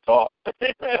than we thought.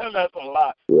 Amen. That's a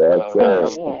lot. Yes, sir.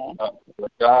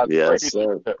 Yes,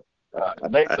 sir.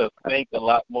 It makes us think a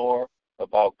lot more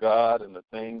about God and the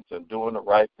things and doing the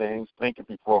right things, thinking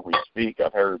before we speak.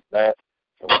 I've heard that.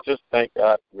 And we just thank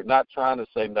God. We're not trying to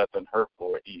say nothing hurtful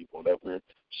or evil, that we're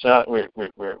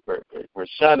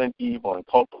shunning evil and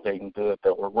cultivating good,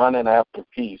 that we're running after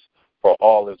peace for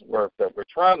all His work, that we're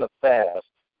trying to fast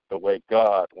the way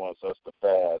God wants us to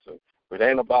fast. And it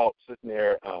ain't about sitting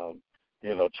there,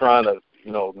 trying to,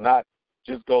 not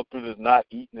just go through this not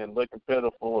eating and looking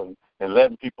pitiful and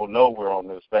letting people know we're on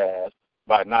this fast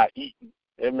by not eating.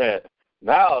 Amen.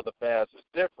 Now the fast is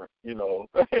different,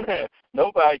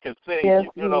 Nobody can sing. Yes,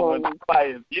 when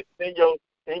somebody is getting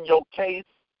in your case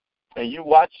and you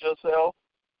watch yourself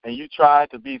and you try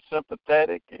to be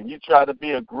sympathetic and you try to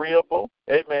be agreeable,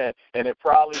 amen, and it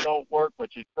probably don't work,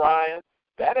 but you're trying,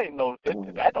 that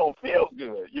don't feel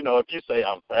good. You know, if you say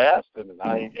I'm fasting and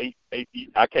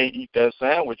I can't eat that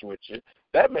sandwich with you,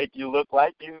 that make you look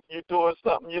like you're doing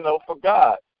something, you know, for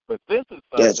God. But this is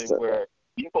something where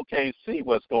people can't see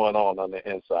what's going on the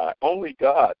inside. Only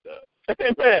God does.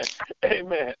 Amen.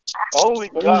 Amen. Only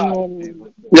God sees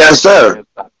what's going on. Yes, sir.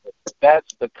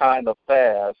 That's the kind of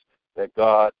fast that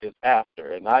God is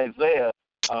after. In Isaiah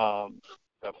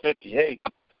 58,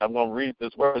 I'm going to read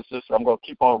this word, sister. I'm going to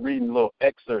keep on reading little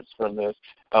excerpts from this.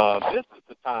 This is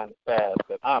the kind of fast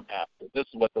that I'm after. This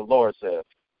is what the Lord says.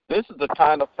 This is the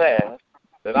kind of fast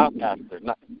that I'm after.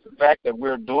 Not, the fact that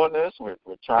we're doing this, we're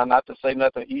trying not to say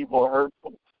nothing evil or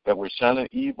hurtful, that we're shunning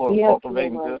evil and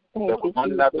cultivating good, that we're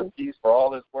running after peace for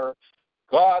all His word.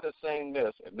 God is saying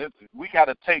this, and this, we got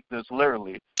to take this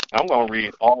literally. I'm going to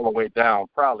read all the way down,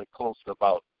 probably close to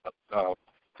about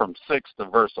from 6 to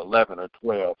verse 11 or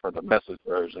 12 for the Message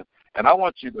version. And I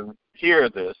want you to hear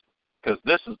this, because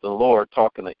this is the Lord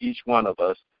talking to each one of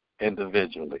us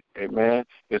individually. Amen.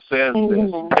 It says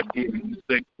this,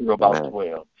 6 through about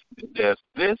 12. It says,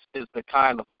 this is the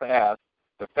kind of fast,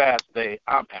 the fast day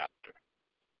I'm after,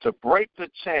 to break the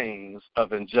chains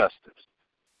of injustice,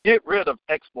 get rid of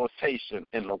exploitation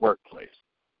in the workplace,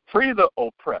 free the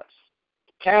oppressed,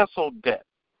 cancel debt.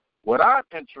 What I'm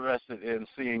interested in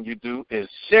seeing you do is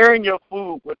sharing your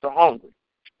food with the hungry,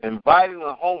 inviting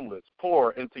the homeless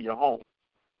poor into your home,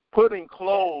 putting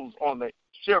clothes on the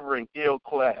shivering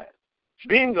ill-clad,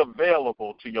 being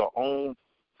available to your own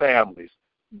families.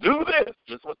 Do this.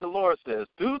 This is what the Lord says.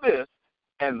 Do this,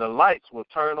 and the lights will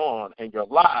turn on, and your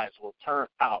lives will turn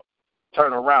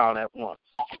around at once.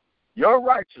 Your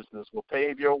righteousness will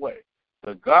pave your way.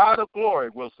 The God of glory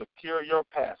will secure your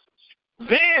passage.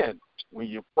 Then, when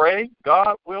you pray,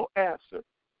 God will answer.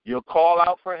 You'll call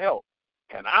out for help,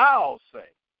 and I'll say,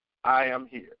 I am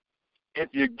here. If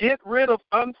you get rid of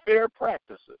unfair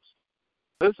practices,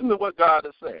 listen to what God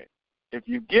is saying. If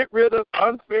you get rid of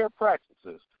unfair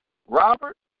practices,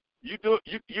 Robert, you're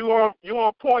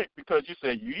on point, because you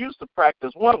said you used to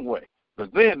practice one way.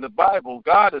 But then the Bible,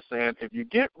 God is saying, if you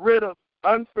get rid of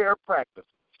unfair practices,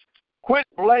 quit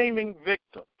blaming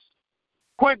victims,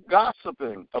 quit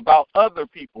gossiping about other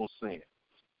people's sins.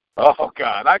 Oh,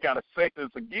 God, I got to say this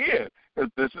again,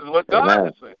 because this is what God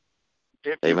is saying.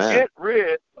 If you get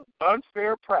rid of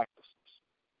unfair practices,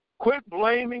 quit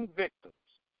blaming victims,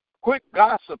 quit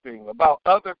gossiping about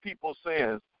other people's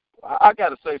sins. I got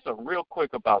to say something real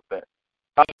quick about that.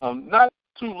 Not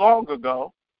too long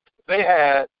ago, they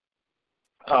had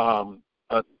a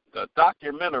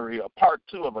documentary, a part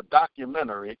 2 of a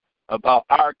documentary about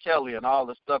R. Kelly and all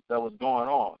the stuff that was going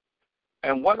on.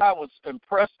 And what I was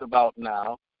impressed about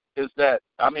now is that,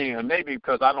 I mean, and maybe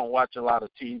because I don't watch a lot of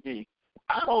TV,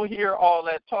 I don't hear all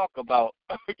that talk about,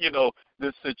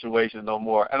 this situation no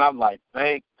more. And I'm like,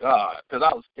 thank God, because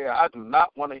I was scared. I do not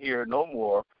want to hear no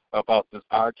more about this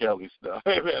R. Kelly stuff.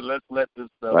 Let's let this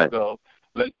stuff go.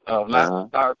 Let's not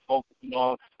start focusing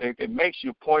on it. It makes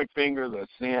you point fingers at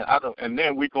sin. And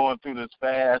then we going through this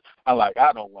fast. I'm like,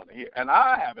 I don't want to hear. And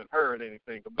I haven't heard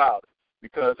anything about it,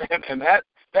 because and that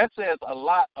says a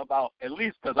lot about, at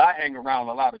least because I hang around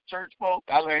a lot of church folk.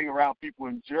 I hang around people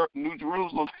in New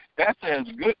Jerusalem. That says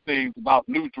good things about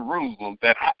New Jerusalem,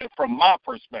 from my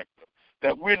perspective,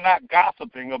 that we're not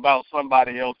gossiping about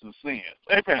somebody else's sins.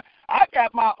 Amen. I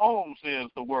got my own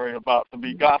sins to worry about, to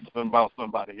be gossiping about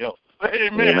somebody else.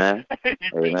 Amen.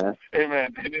 Amen.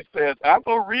 Amen. And it says, I'm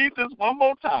going to read this one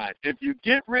more time. If you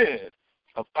get rid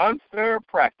of unfair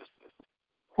practices,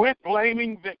 quit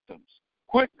blaming victims,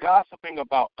 quit gossiping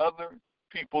about other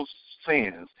people's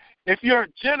sins, if you're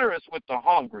generous with the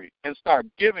hungry and start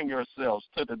giving yourselves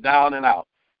to the down and out,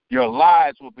 your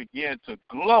lives will begin to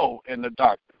glow in the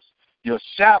darkness. Your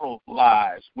shadow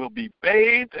lives will be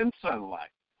bathed in sunlight.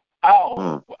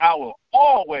 I will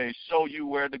always show you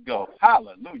where to go.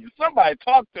 Hallelujah. Somebody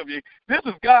talk to me. This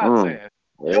is God saying.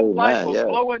 Your light will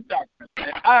glow in darkness.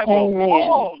 And I will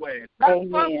always, not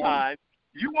sometimes,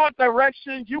 you want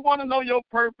direction, you want to know your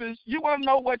purpose, you want to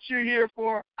know what you're here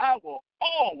for, I will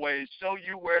always show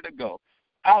you where to go.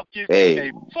 I'll give you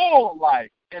a full life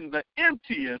in the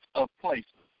emptiest of places.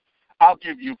 I'll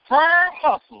give you firm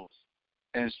muscles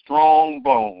and strong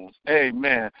bones.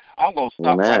 Amen. I'm going to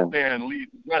stop right there and leave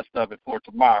the rest of it for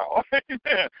tomorrow.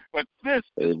 Amen. But this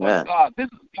is what this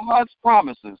is God's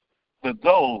promises to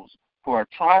those who are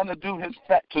trying to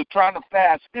trying to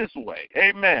fast His way.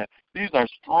 Amen. These are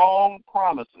strong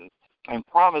promises, and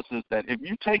promises that if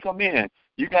you take them in,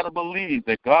 you got to believe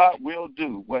that God will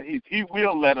do what He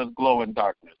will let us glow in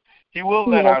darkness. He will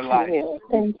let our light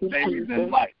Thank you,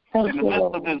 in light. Thank In the you, midst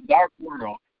Lord. of this dark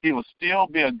world, He will still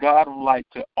be a God of light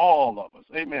to all of us.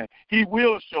 Amen. He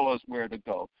will show us where to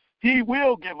go. He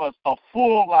will give us a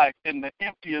full life in the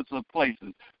emptiest of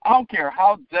places. I don't care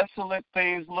how desolate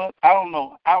things look. I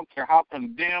don't care how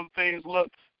condemned things look.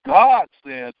 God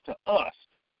says to us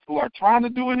who are trying to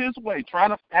do it His way, trying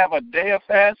to have a day of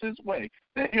fast His way,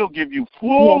 that He'll give you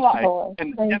full life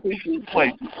in the emptiest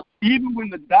places. Even when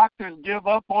the doctors give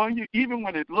up on you, even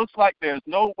when it looks like there's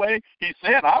no way, He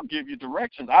said, I'll give you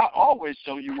directions. I'll always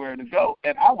show you where to go,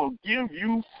 and I will give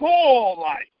you full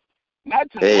life.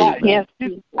 Not just life. Yes,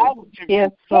 I will give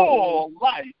you full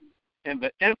life in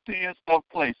the emptiest of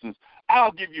places.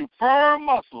 I'll give you firm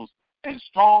muscles and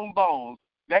strong bones.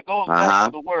 That goes back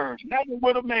to the word. Never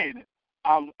would have made it.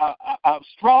 I'm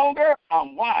stronger.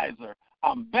 I'm wiser.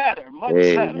 I'm better, much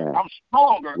better. I'm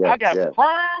stronger. I got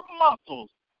firm muscles.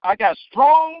 I got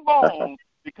strong bones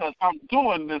because I'm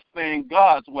doing this thing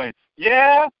God's way.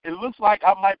 Yeah, it looks like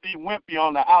I might be wimpy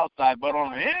on the outside, but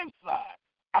on the inside,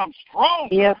 I'm strong.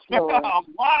 Yes, Lord. I'm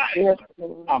wise. Yes,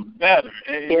 Lord. I'm better.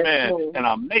 Amen. Yes, Lord. And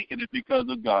I'm making it because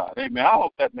of God. Amen. I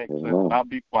hope that makes sense. I'll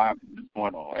be quiet from this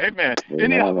point on. Amen.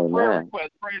 Any other prayer requests,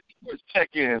 praise requests,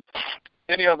 check-ins?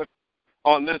 Any other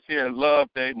on this here Love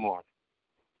Day morning?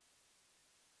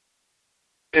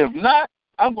 If not,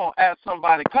 I'm going to ask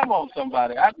somebody, come on,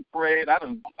 somebody. I done prayed. I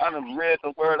done read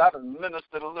the word. I done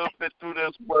ministered a little bit through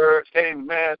this word.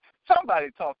 Amen. Somebody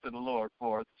talk to the Lord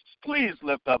for us. Please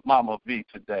lift up Mama V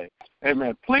today.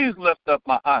 Amen. Please lift up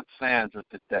my Aunt Sandra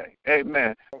today.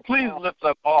 Amen. Please lift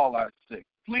up all our sick.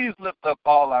 Please lift up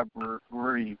all our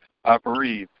bereaved.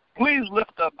 Please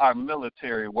lift up our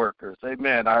military workers.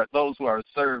 Amen. Those who are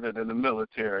serving in the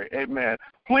military. Amen.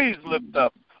 Please lift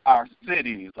up our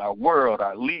cities, our world,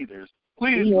 our leaders.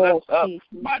 Please lift up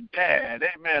my dad,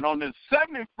 amen, on his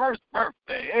 71st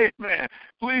birthday, amen.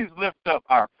 Please lift up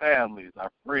our families,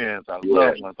 our friends, our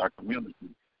loved ones, our community.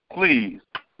 Please,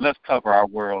 let's cover our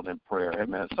world in prayer,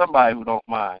 amen. Somebody who don't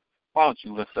mind, why don't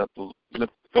you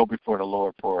go before the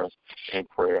Lord for us in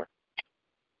prayer.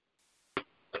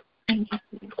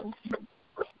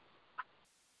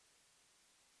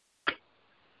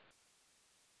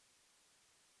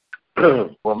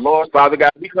 Well, Lord, Father God,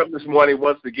 we come this morning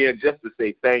once again just to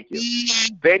say thank you.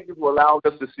 Thank you for allowing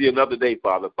us to see another day,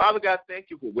 Father. Father God, thank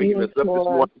you for waking us up this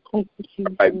morning.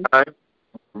 Right time,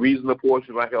 reasonable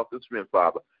portion of our health and strength,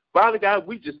 Father. Father God,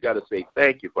 we just got to say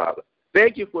thank you, Father.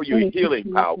 Thank you for your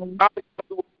healing power. Father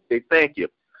God, we say thank you.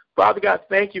 Father God,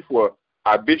 thank you for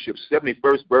our bishop's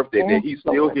 71st birthday that he's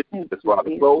still here with us,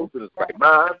 Father. Clothes in his right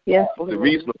mind, the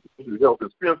reasonable portion of health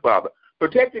and strength, Father.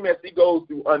 Protect him as he goes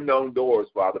through unknown doors,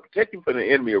 Father. Protect him from the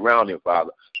enemy around him, Father.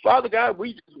 Father God,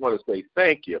 we just want to say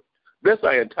thank you. Bless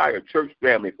our entire church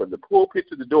family from the pulpit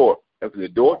to the door and from the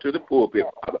door to the pulpit,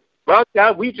 Father. Father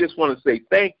God, we just want to say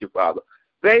thank you, Father.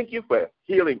 Thank you for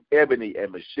healing Ebony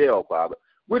and Michelle, Father.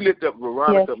 We lift up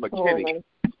Veronica McKinney,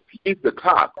 Lisa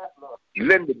Cox,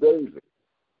 Linda Davis,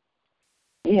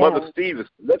 Mother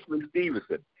Stevenson, Leslie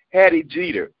Stevenson, Hattie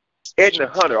Jeter, Edna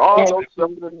Hunter, all those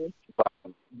children.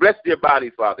 Bless their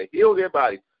bodies, Father. Heal their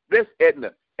bodies. Bless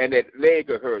Edna and that leg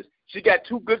of hers. She got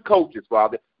two good coaches,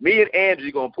 Father. Me and Angie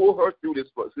are going to pull her through this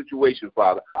situation,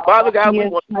 Father. Father God, we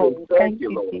want to say thank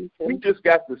you, Lord. We just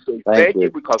got to say thank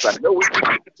you because I know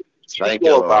it's thank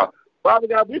you, Father. Father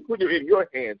God, we put it in your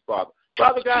hands, Father.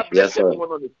 Father God, bless everyone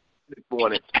on this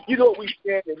morning. You know what we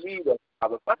stand in need of,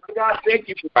 Father. Father God, thank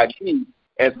you for our needs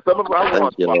and some of our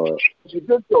wants, Father. You've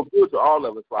been so good to all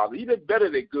of us, Father. You've been better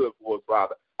than good for us,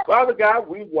 Father. Father God,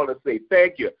 we want to say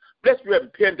thank you. Bless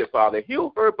Reverend Pender, Father.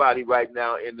 Heal her body right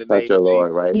now in the name of Jesus.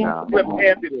 Lord, right now. Reverend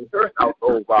Anthony and her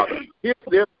household, Father. Heal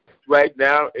them right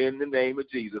now in the name of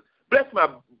Jesus. Bless my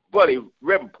buddy,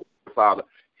 Reverend Porter, Father.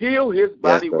 Heal his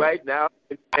body right now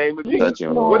in the name of Jesus.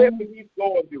 Whatever he's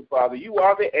going through, Father, you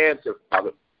are the answer,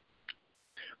 Father.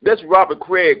 Bless Robert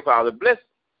Craig, Father. Bless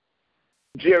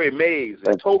Jerry Mays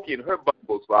and Toki and her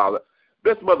Bibles, Father.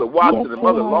 Bless Mother Watson and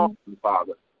Mother Lawson,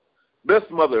 Father. Bless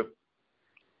Mother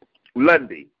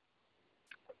Lundy.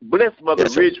 Bless Mother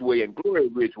Ridgeway and Gloria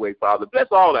Ridgeway, Father. Bless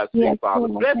all our sick, Father.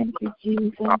 Bless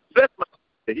my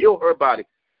to heal her body.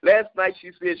 Last night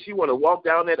she said she want to walk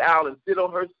down that aisle and sit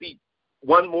on her seat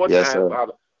one more time,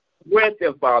 Father. Grant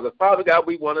them, Father. Father God,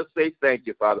 we want to say thank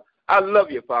you, Father. I love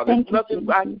you, Father. There's nothing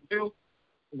I can do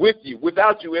with you,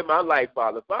 without you in my life,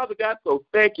 Father. Father God, so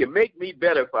thank you. Make me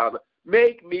better, Father.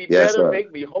 Make me better,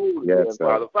 make me whole again,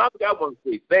 Father. Father God, I want to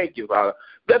say thank you, Father.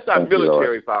 Bless our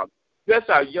military, Father. Bless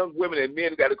our young women and men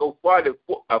who got to go fight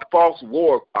a false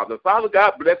war, Father. Father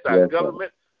God, bless our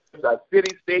government, bless our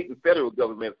city, state, and federal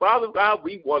government. Father God,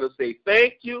 we want to say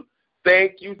thank you,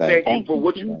 Thank you for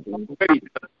what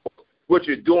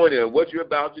you're doing and what you're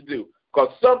about to do.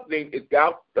 Because something is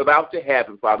about to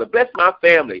happen, Father. Bless my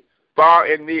family, far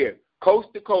and near, coast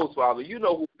to coast, Father. You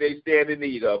know who they stand in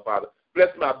need of, Father.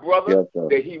 Bless my brother,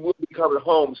 that he will be coming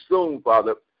home soon,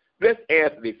 Father. Bless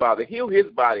Anthony, Father. Heal his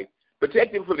body.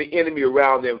 Protect him from the enemy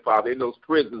around them, Father, in those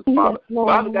prisons, Father.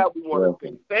 Father God, we want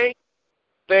to say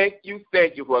thank you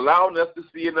for allowing us to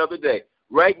see another day.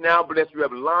 Right now, bless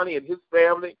Reverend Lonnie and his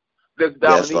family. Bless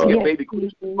Dominique and baby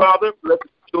Christian, Father. Bless the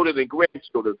children and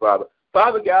grandchildren, Father.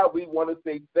 Father God, we want to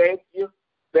say thank you.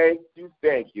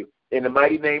 In the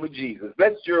mighty name of Jesus.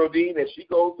 Bless Geraldine as she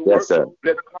goes to work.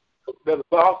 Bless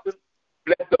Boston.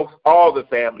 Bless all the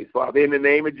families, Father, in the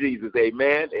name of Jesus.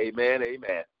 Amen.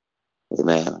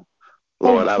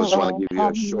 Lord, I just want to give you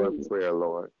a short prayer,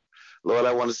 Lord. Lord,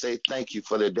 I want to say thank you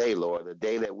for the day, Lord, the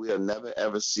day that we'll never,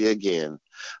 ever see again,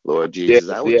 Lord Jesus.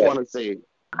 I just want to say,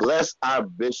 bless our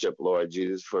bishop, Lord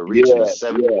Jesus, for reaching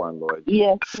 71, Lord.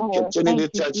 Yes, Lord. Continue to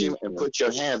touch him and put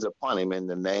your hands upon him in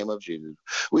the name of Jesus.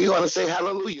 We want to say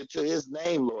hallelujah to his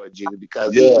name, Lord Jesus,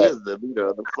 because he is the leader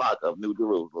of the flock of New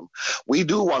Jerusalem. We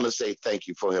do want to say thank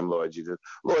you for him, Lord Jesus.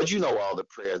 Lord, you know all the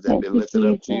prayers that have been lifted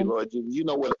up to you, Lord Jesus. You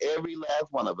know what every last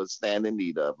one of us stand in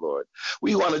need of, Lord.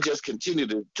 We want to just continue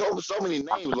to tell so many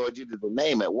names, Lord Jesus, to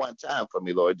name at one time for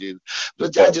me, Lord Jesus.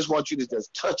 But I just want you to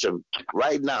just touch them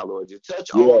right now, Lord Jesus. Touch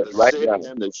all the sick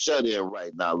and the shut in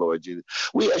right now, Lord Jesus.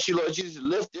 We ask you, Lord Jesus, to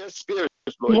lift their spirits,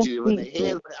 Lord Jesus, when their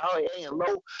heads are hanging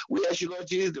low. We ask you, Lord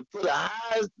Jesus, to put a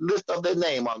high lift of their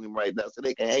name on them right now so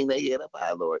they can hang their head up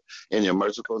high, Lord, in your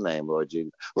merciful name, Lord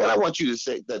Jesus. Lord, I want you to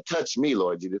say that touch me,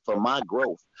 Lord Jesus, for my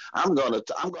growth. I'm gonna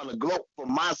glow for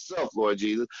myself, Lord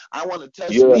Jesus. I want to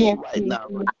touch me right now,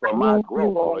 Lord, for my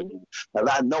growth, Lord Jesus. And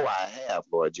I know I have,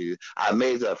 Lord Jesus. I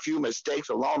made a few mistakes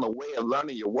along the way of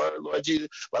learning your word, Lord Jesus,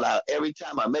 but every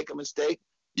time I make a mistake,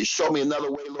 you show me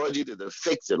another way, Lord Jesus, to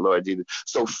fix it, Lord Jesus.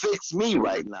 So fix me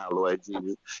right now, Lord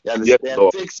Jesus. You understand?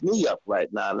 Fix me up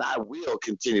right now, and I will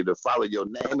continue to follow your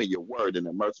name and your word in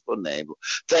the merciful name.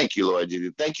 Thank you, Lord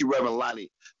Jesus. Thank you, Reverend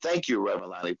Lonnie. Thank you,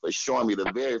 Reverend Lonnie, for showing me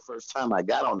the very first time I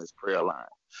got on this prayer line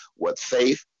what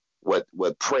faith, what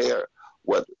prayer,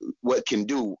 what can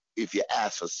do if you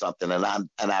ask for something, and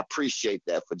I appreciate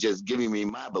that for just giving me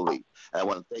my belief. And I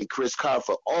want to thank Chris Carr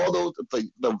for all those for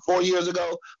the 4 years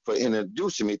ago for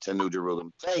introducing me to New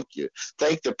Jerusalem. Thank you.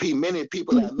 Thank the many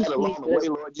people that I met along the way,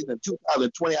 Lord Jesus. In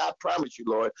 2020, I promise you,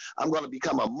 Lord, I'm going to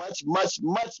become a much, much,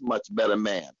 much, much better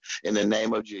man in the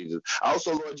name of Jesus.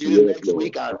 Also, Lord Jesus, next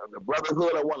week, the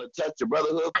brotherhood, I want to touch the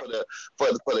brotherhood for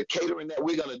the catering that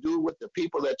we're going to do with the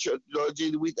people at church, Lord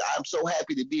Jesus. I'm so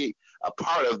happy to be a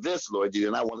part of this, Lord Jesus,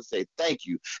 and I want to say thank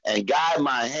you and guide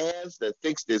my hands to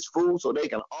fix this food so they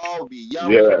can all be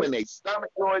yummy in their stomach,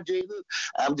 Lord Jesus.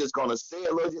 I'm just going to say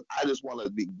it, Lord Jesus. I just want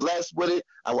to be blessed with it.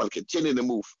 I want to continue to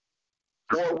move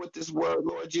forward with this word,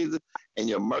 Lord Jesus, in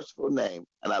your merciful name.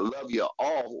 And I love you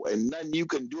all, and nothing you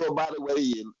can do about it, whether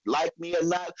you like me or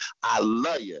not. I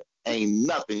love you. Ain't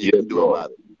nothing you can do about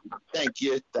it. Thank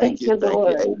you. Thank you.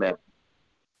 Amen.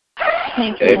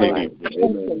 Thank you, Lord.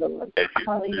 Thank you, Lord.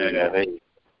 Hallelujah.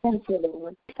 Thank you,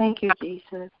 Lord. Thank you,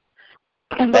 Jesus.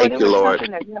 And Lord, thank you, Lord.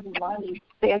 Something that Reverend Lonnie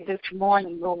said this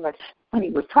morning, Lord, when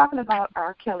he was talking about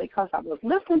R. Kelly, because I was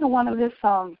listening to one of his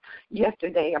songs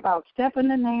yesterday about Step in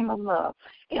the Name of Love.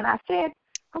 And I said,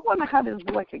 I wonder how this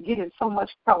boy could get in so much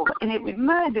trouble. And it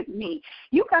reminded me,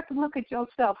 you got to look at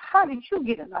yourself. How did you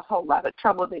get in a whole lot of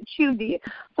trouble that you did?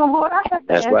 So, Lord, I have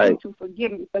to ask you to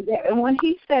forgive me for that. And when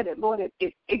he said it, Lord,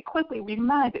 it quickly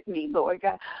reminded me, Lord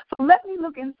God. So let me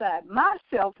look inside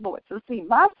myself, Lord, to see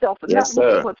myself and not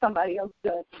look at what somebody else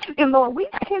does. And, Lord, we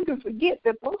tend to forget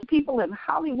that those people in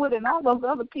Hollywood and all those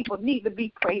other people need to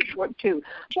be prayed for, too.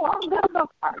 So I'll lift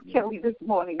up R. Kelly this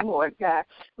morning, Lord God.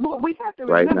 Lord, we have to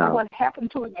remember what happened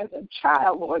to him as a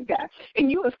child, Lord God.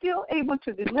 And you are still able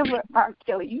to deliver R.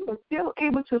 Kelly. You are still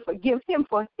able to forgive him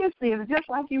for his sins, just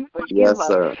like you forgive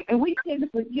us. And we tend to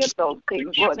forget those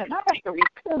things, Lord. And I have to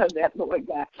repent of that, Lord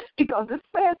God, because it's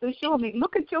fast to show me,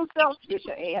 look at yourself,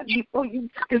 Bishop Ann, before you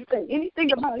can say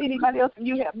anything about anybody else, and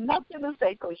you have nothing to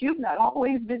say because you've not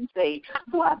always been saved.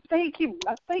 So I thank you.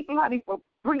 I thank Lonnie for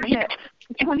bringing that.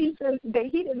 When he said today,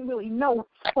 he didn't really know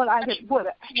what I had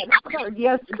heard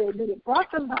yesterday, but it brought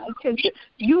to my attention.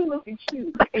 You look at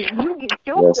you, and you get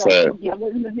yourself together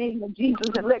in the name of Jesus,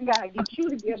 and let God get you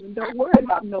together. Don't worry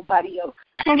about nobody else.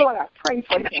 So, Lord, I pray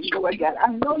for him, Lord God.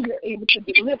 I know you're able to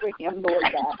deliver him, Lord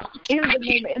God, in the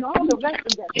name and all the rest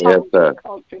of that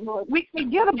culture, Lord. We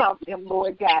forget about them,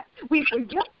 Lord God. We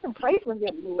forget to pray for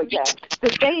them, Lord God.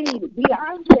 That they need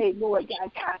Beyonce, Lord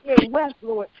God, Kanye West,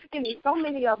 Lord, and there's so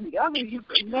many of the others you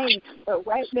can name. But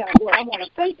right now, Lord, I want to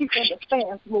thank you for the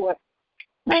fans, Lord.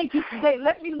 Thank you today.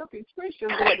 Let me look at Scripture,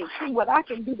 Lord, and see what I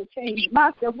can do to change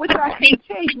myself, which I can't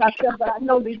change myself, but I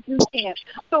know that you can.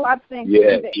 So I thank you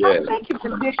today. I thank you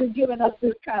for giving us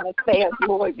this kind of fast,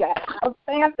 Lord God. A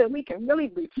fast that we can really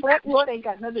reflect, Lord. Ain't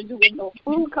got nothing to do with no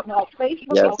food coming off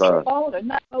Facebook, off the phone, or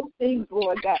not those things,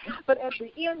 Lord God. But at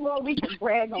the end, Lord, we can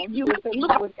brag on you and say,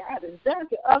 look what God has done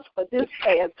to us for this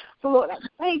fast. So, Lord, I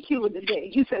thank you today.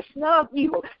 You said, snub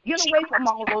evil. Get away from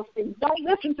all those things. Don't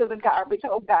listen to the garbage,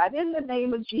 oh God, in the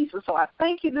name of Jesus. So I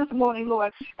thank you this morning,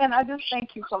 Lord, and I just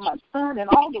thank you for my son and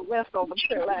all the rest on the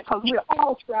prayer line, because we're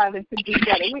all striving to do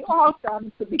better. We're all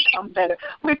striving to become better.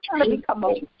 We're trying to become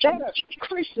a better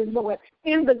Christian, Lord,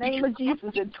 in the name of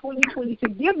Jesus in 2020, to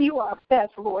give you our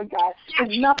best, Lord God,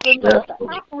 and nothing less, to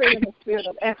operate in the spirit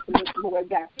of excellence, Lord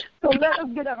God. So let us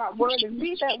get in our word and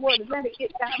read that word and let it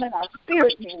get down in our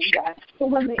spirit, man, God. So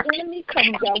when the enemy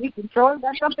comes, God, we can throw it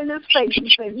back up in his face and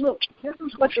say, look, this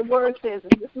is what your word says,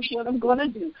 and this is what I'm going to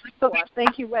do. So I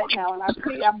thank you right now, and I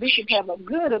pray our bishop have a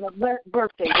good and a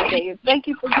birthday today. And thank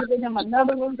you for giving him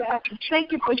another one, God.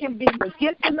 Thank you for him being the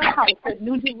gift in the house at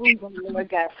New Jerusalem, Lord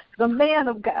God. The man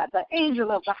of God, the angel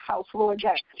of the house, Lord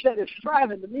God, that is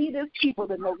striving to lead his people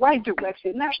in the right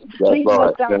direction, not leading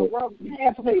us down the wrong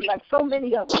pathway like so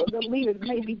many of the leaders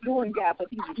may be doing, God, but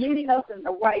he's leading us in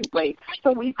the right way.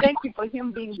 So we thank you for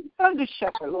him being the under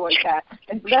shepherd, Lord God,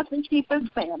 and bless and keep his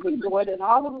family, Lord, and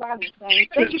all of Lonnie's family.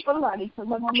 Thank you for Lonnie, for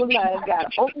on the line, God,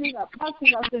 opening up,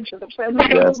 pushing us into the presence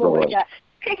of the Lord, God,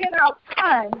 taking out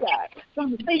time, God,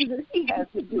 from the things that he has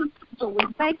to do. So we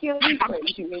thank you and we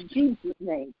praise you in Jesus'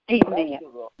 name. Amen.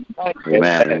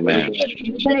 Amen. Amen.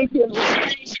 Thank you,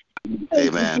 Lord.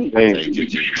 Amen. Thank you,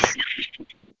 Jesus.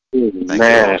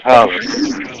 Amen.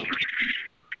 Hallelujah.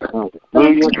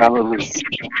 Hallelujah.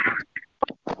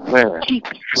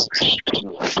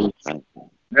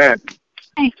 Man.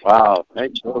 Wow.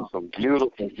 Thank you for some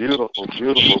beautiful, beautiful,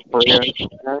 beautiful prayers.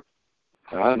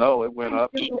 I know it went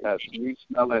up as sweet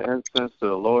smelling incense to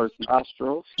the Lord's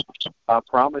nostrils. I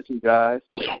promise you guys,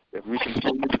 if we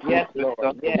continue to do this stuff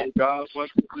that God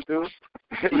wants us to do,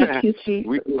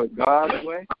 we do it God's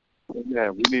way.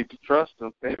 Amen. We need to trust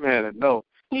Him. Amen. And know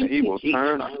that He will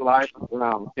turn our life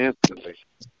around instantly.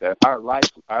 That our life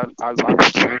will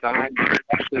shine.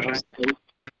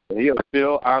 And He'll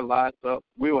fill our lives up.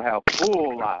 We will have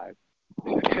full lives.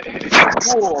 Full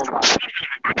lives.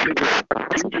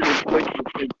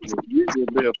 We will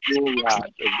live full lives as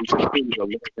we continue to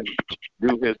let Him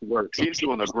do His work. He's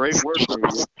doing a great work for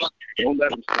you. Don't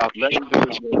let Him stop. Let Him do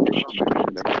His work.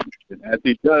 And as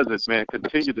He does it, man,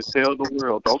 continue to tell the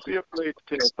world. Don't be afraid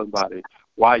to tell somebody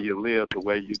why you live the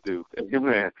way you do.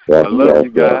 Amen. I love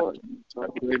you guys. I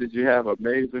pray that you have an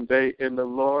amazing day in the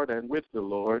Lord and with the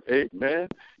Lord. Amen.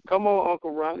 Come on,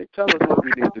 Uncle Ronnie. Tell us what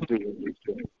we need to do in these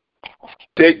days.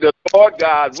 Take the Lord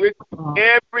God with you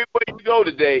everywhere you go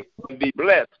today and be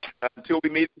blessed until we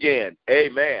meet again.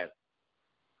 Amen.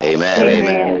 Amen.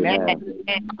 Amen. Amen.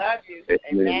 Love you.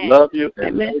 Amen. Love you.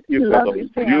 And thank you for those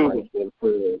beautiful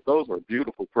prayers. Those were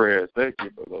beautiful prayers. Thank you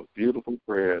for those beautiful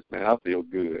prayers, man. I feel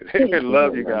good.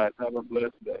 Love you guys. Have a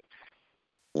blessed day.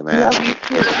 Amen. Love you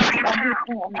too. Love you,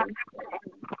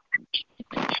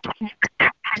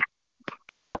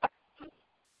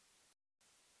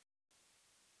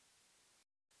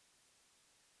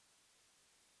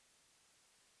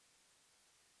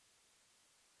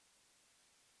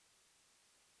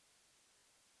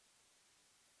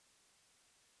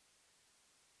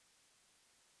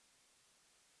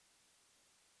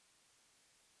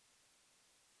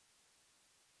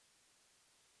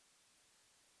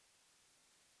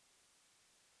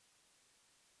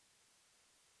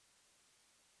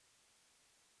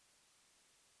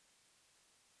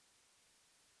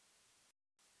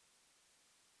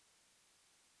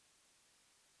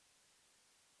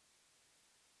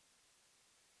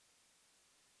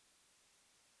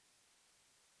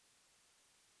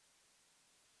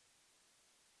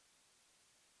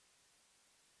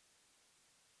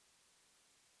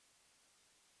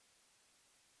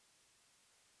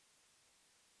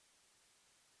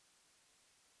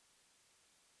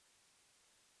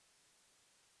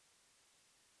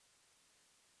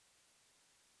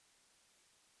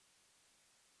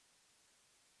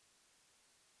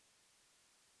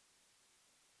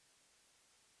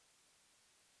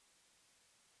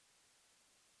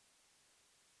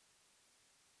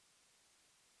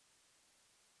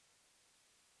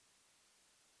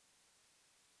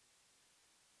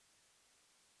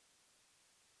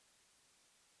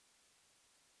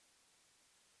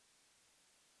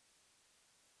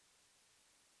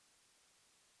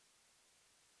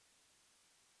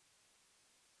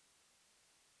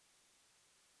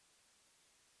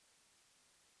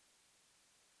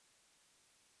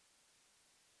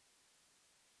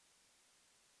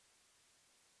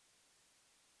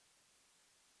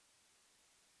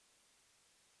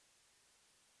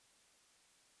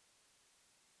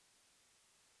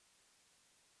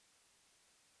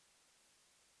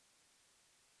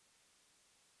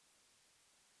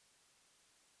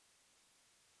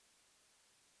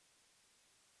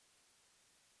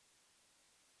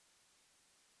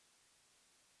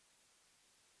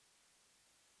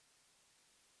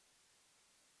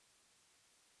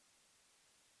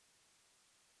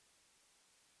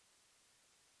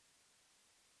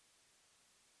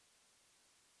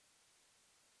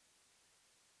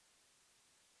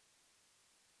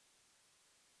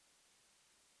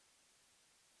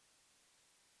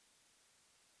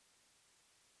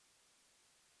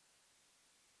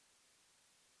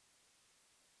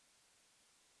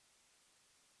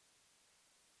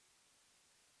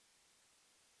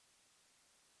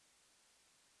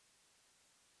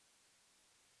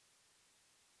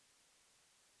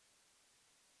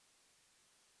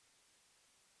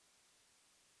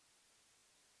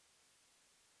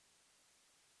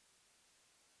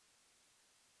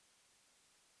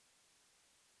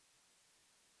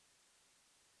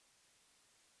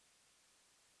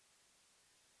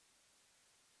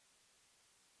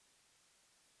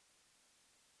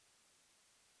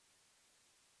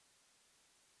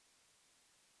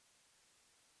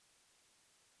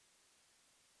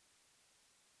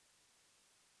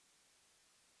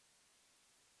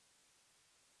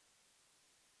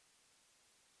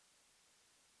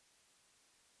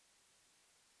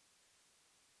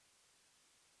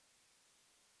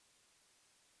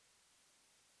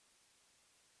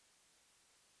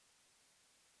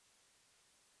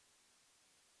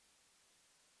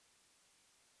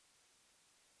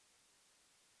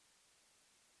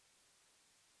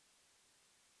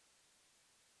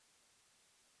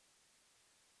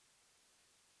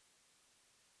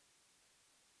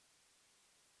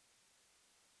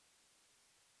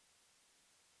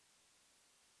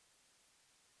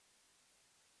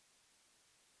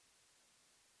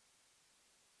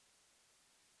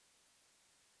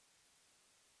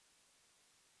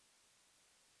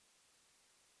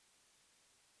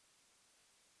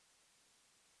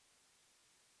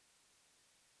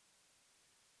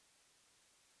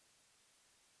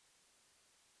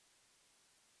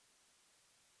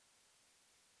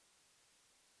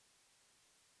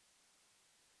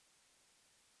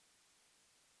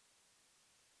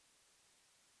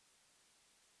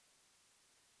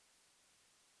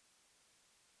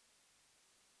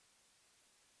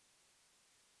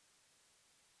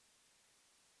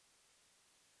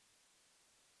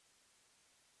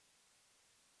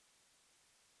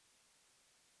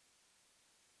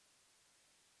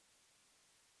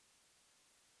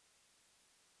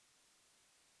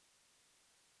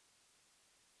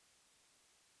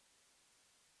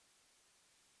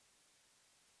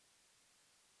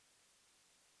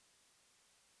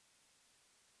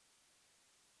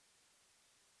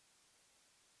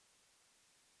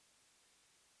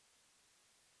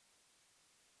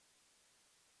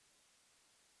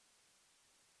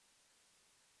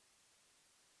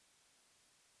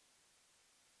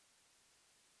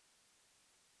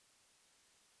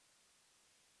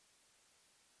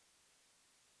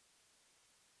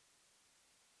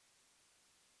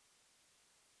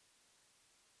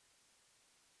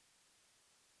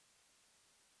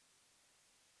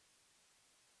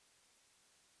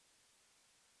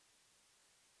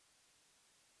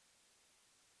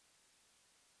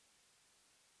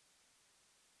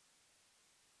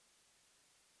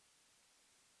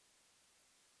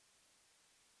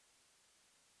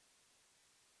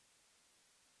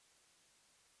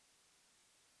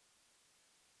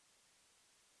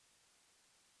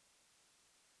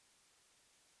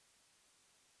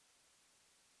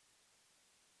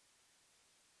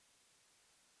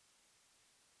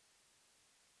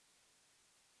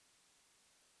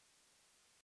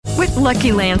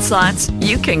 Lucky Land Slots,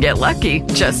 you can get lucky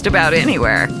just about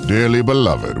anywhere. Dearly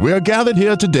beloved, we are gathered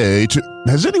here today to...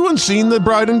 Has anyone seen the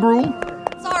bride and groom?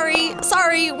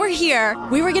 Sorry, we're here.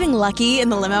 We were getting lucky in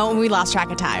the limo and we lost track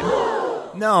of time.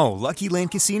 No, Lucky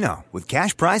Land Casino, with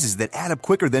cash prizes that add up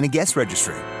quicker than a guest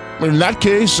registry. In that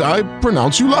case, I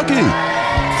pronounce you lucky.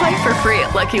 Play for free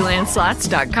at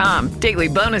LuckyLandSlots.com. Daily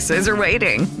bonuses are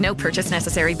waiting. No purchase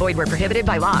necessary. Void where prohibited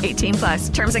by law.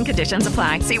 18+. Terms and conditions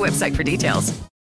apply. See website for details.